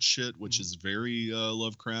and all that shit, which is very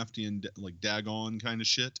Lovecraftian, like Dagon kind of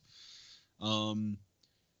shit. I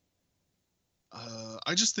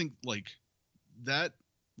just think like that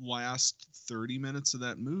last 30 minutes of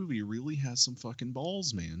that movie really has some fucking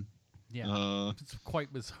balls, man. Yeah, it's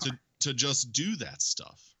quite bizarre to just do that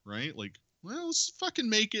stuff, right? Like, well, let's fucking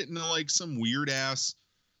make it into like some weird ass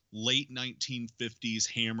late 1950s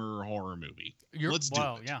Hammer horror movie. Let's do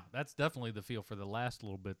it. Yeah, that's definitely the feel for the last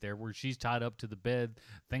little bit there, where she's tied up to the bed,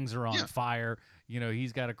 things are on fire.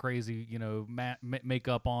 He's got a crazy,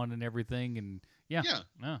 makeup on and everything, and yeah.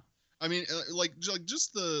 I mean, like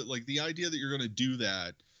just the idea that you're going to do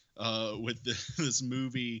that with this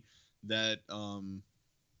movie that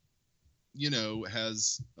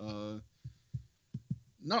has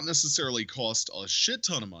not necessarily cost a shit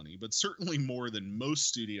ton of money, but certainly more than most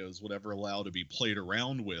studios would ever allow to be played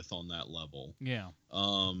around with on that level. Yeah.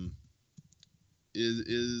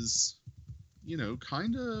 Is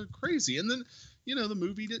kind of crazy. And then, the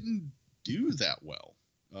movie didn't do that well.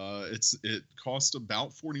 It cost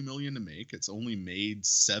about $40 million to make. It's only made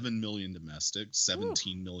 $7 million domestic,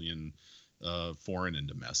 17 million foreign and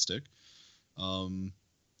domestic.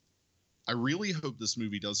 I really hope this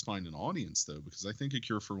movie does find an audience, though, because I think A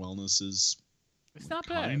Cure for Wellness is not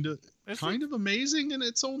kind of amazing in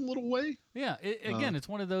its own little way. Yeah, it's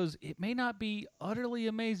one of those. It may not be utterly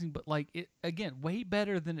amazing, but way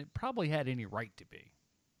better than it probably had any right to be.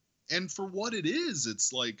 And for what it is,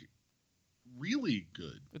 it's really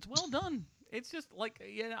good. It's well done. It's just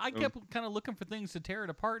I kept kind of looking for things to tear it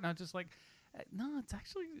apart, and I was just like, no, it's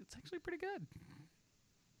actually pretty good.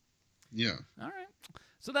 Yeah. All right.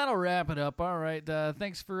 So that'll wrap it up. All right.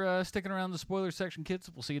 Thanks for sticking around the spoiler section, kids.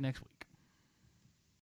 We'll see you next week.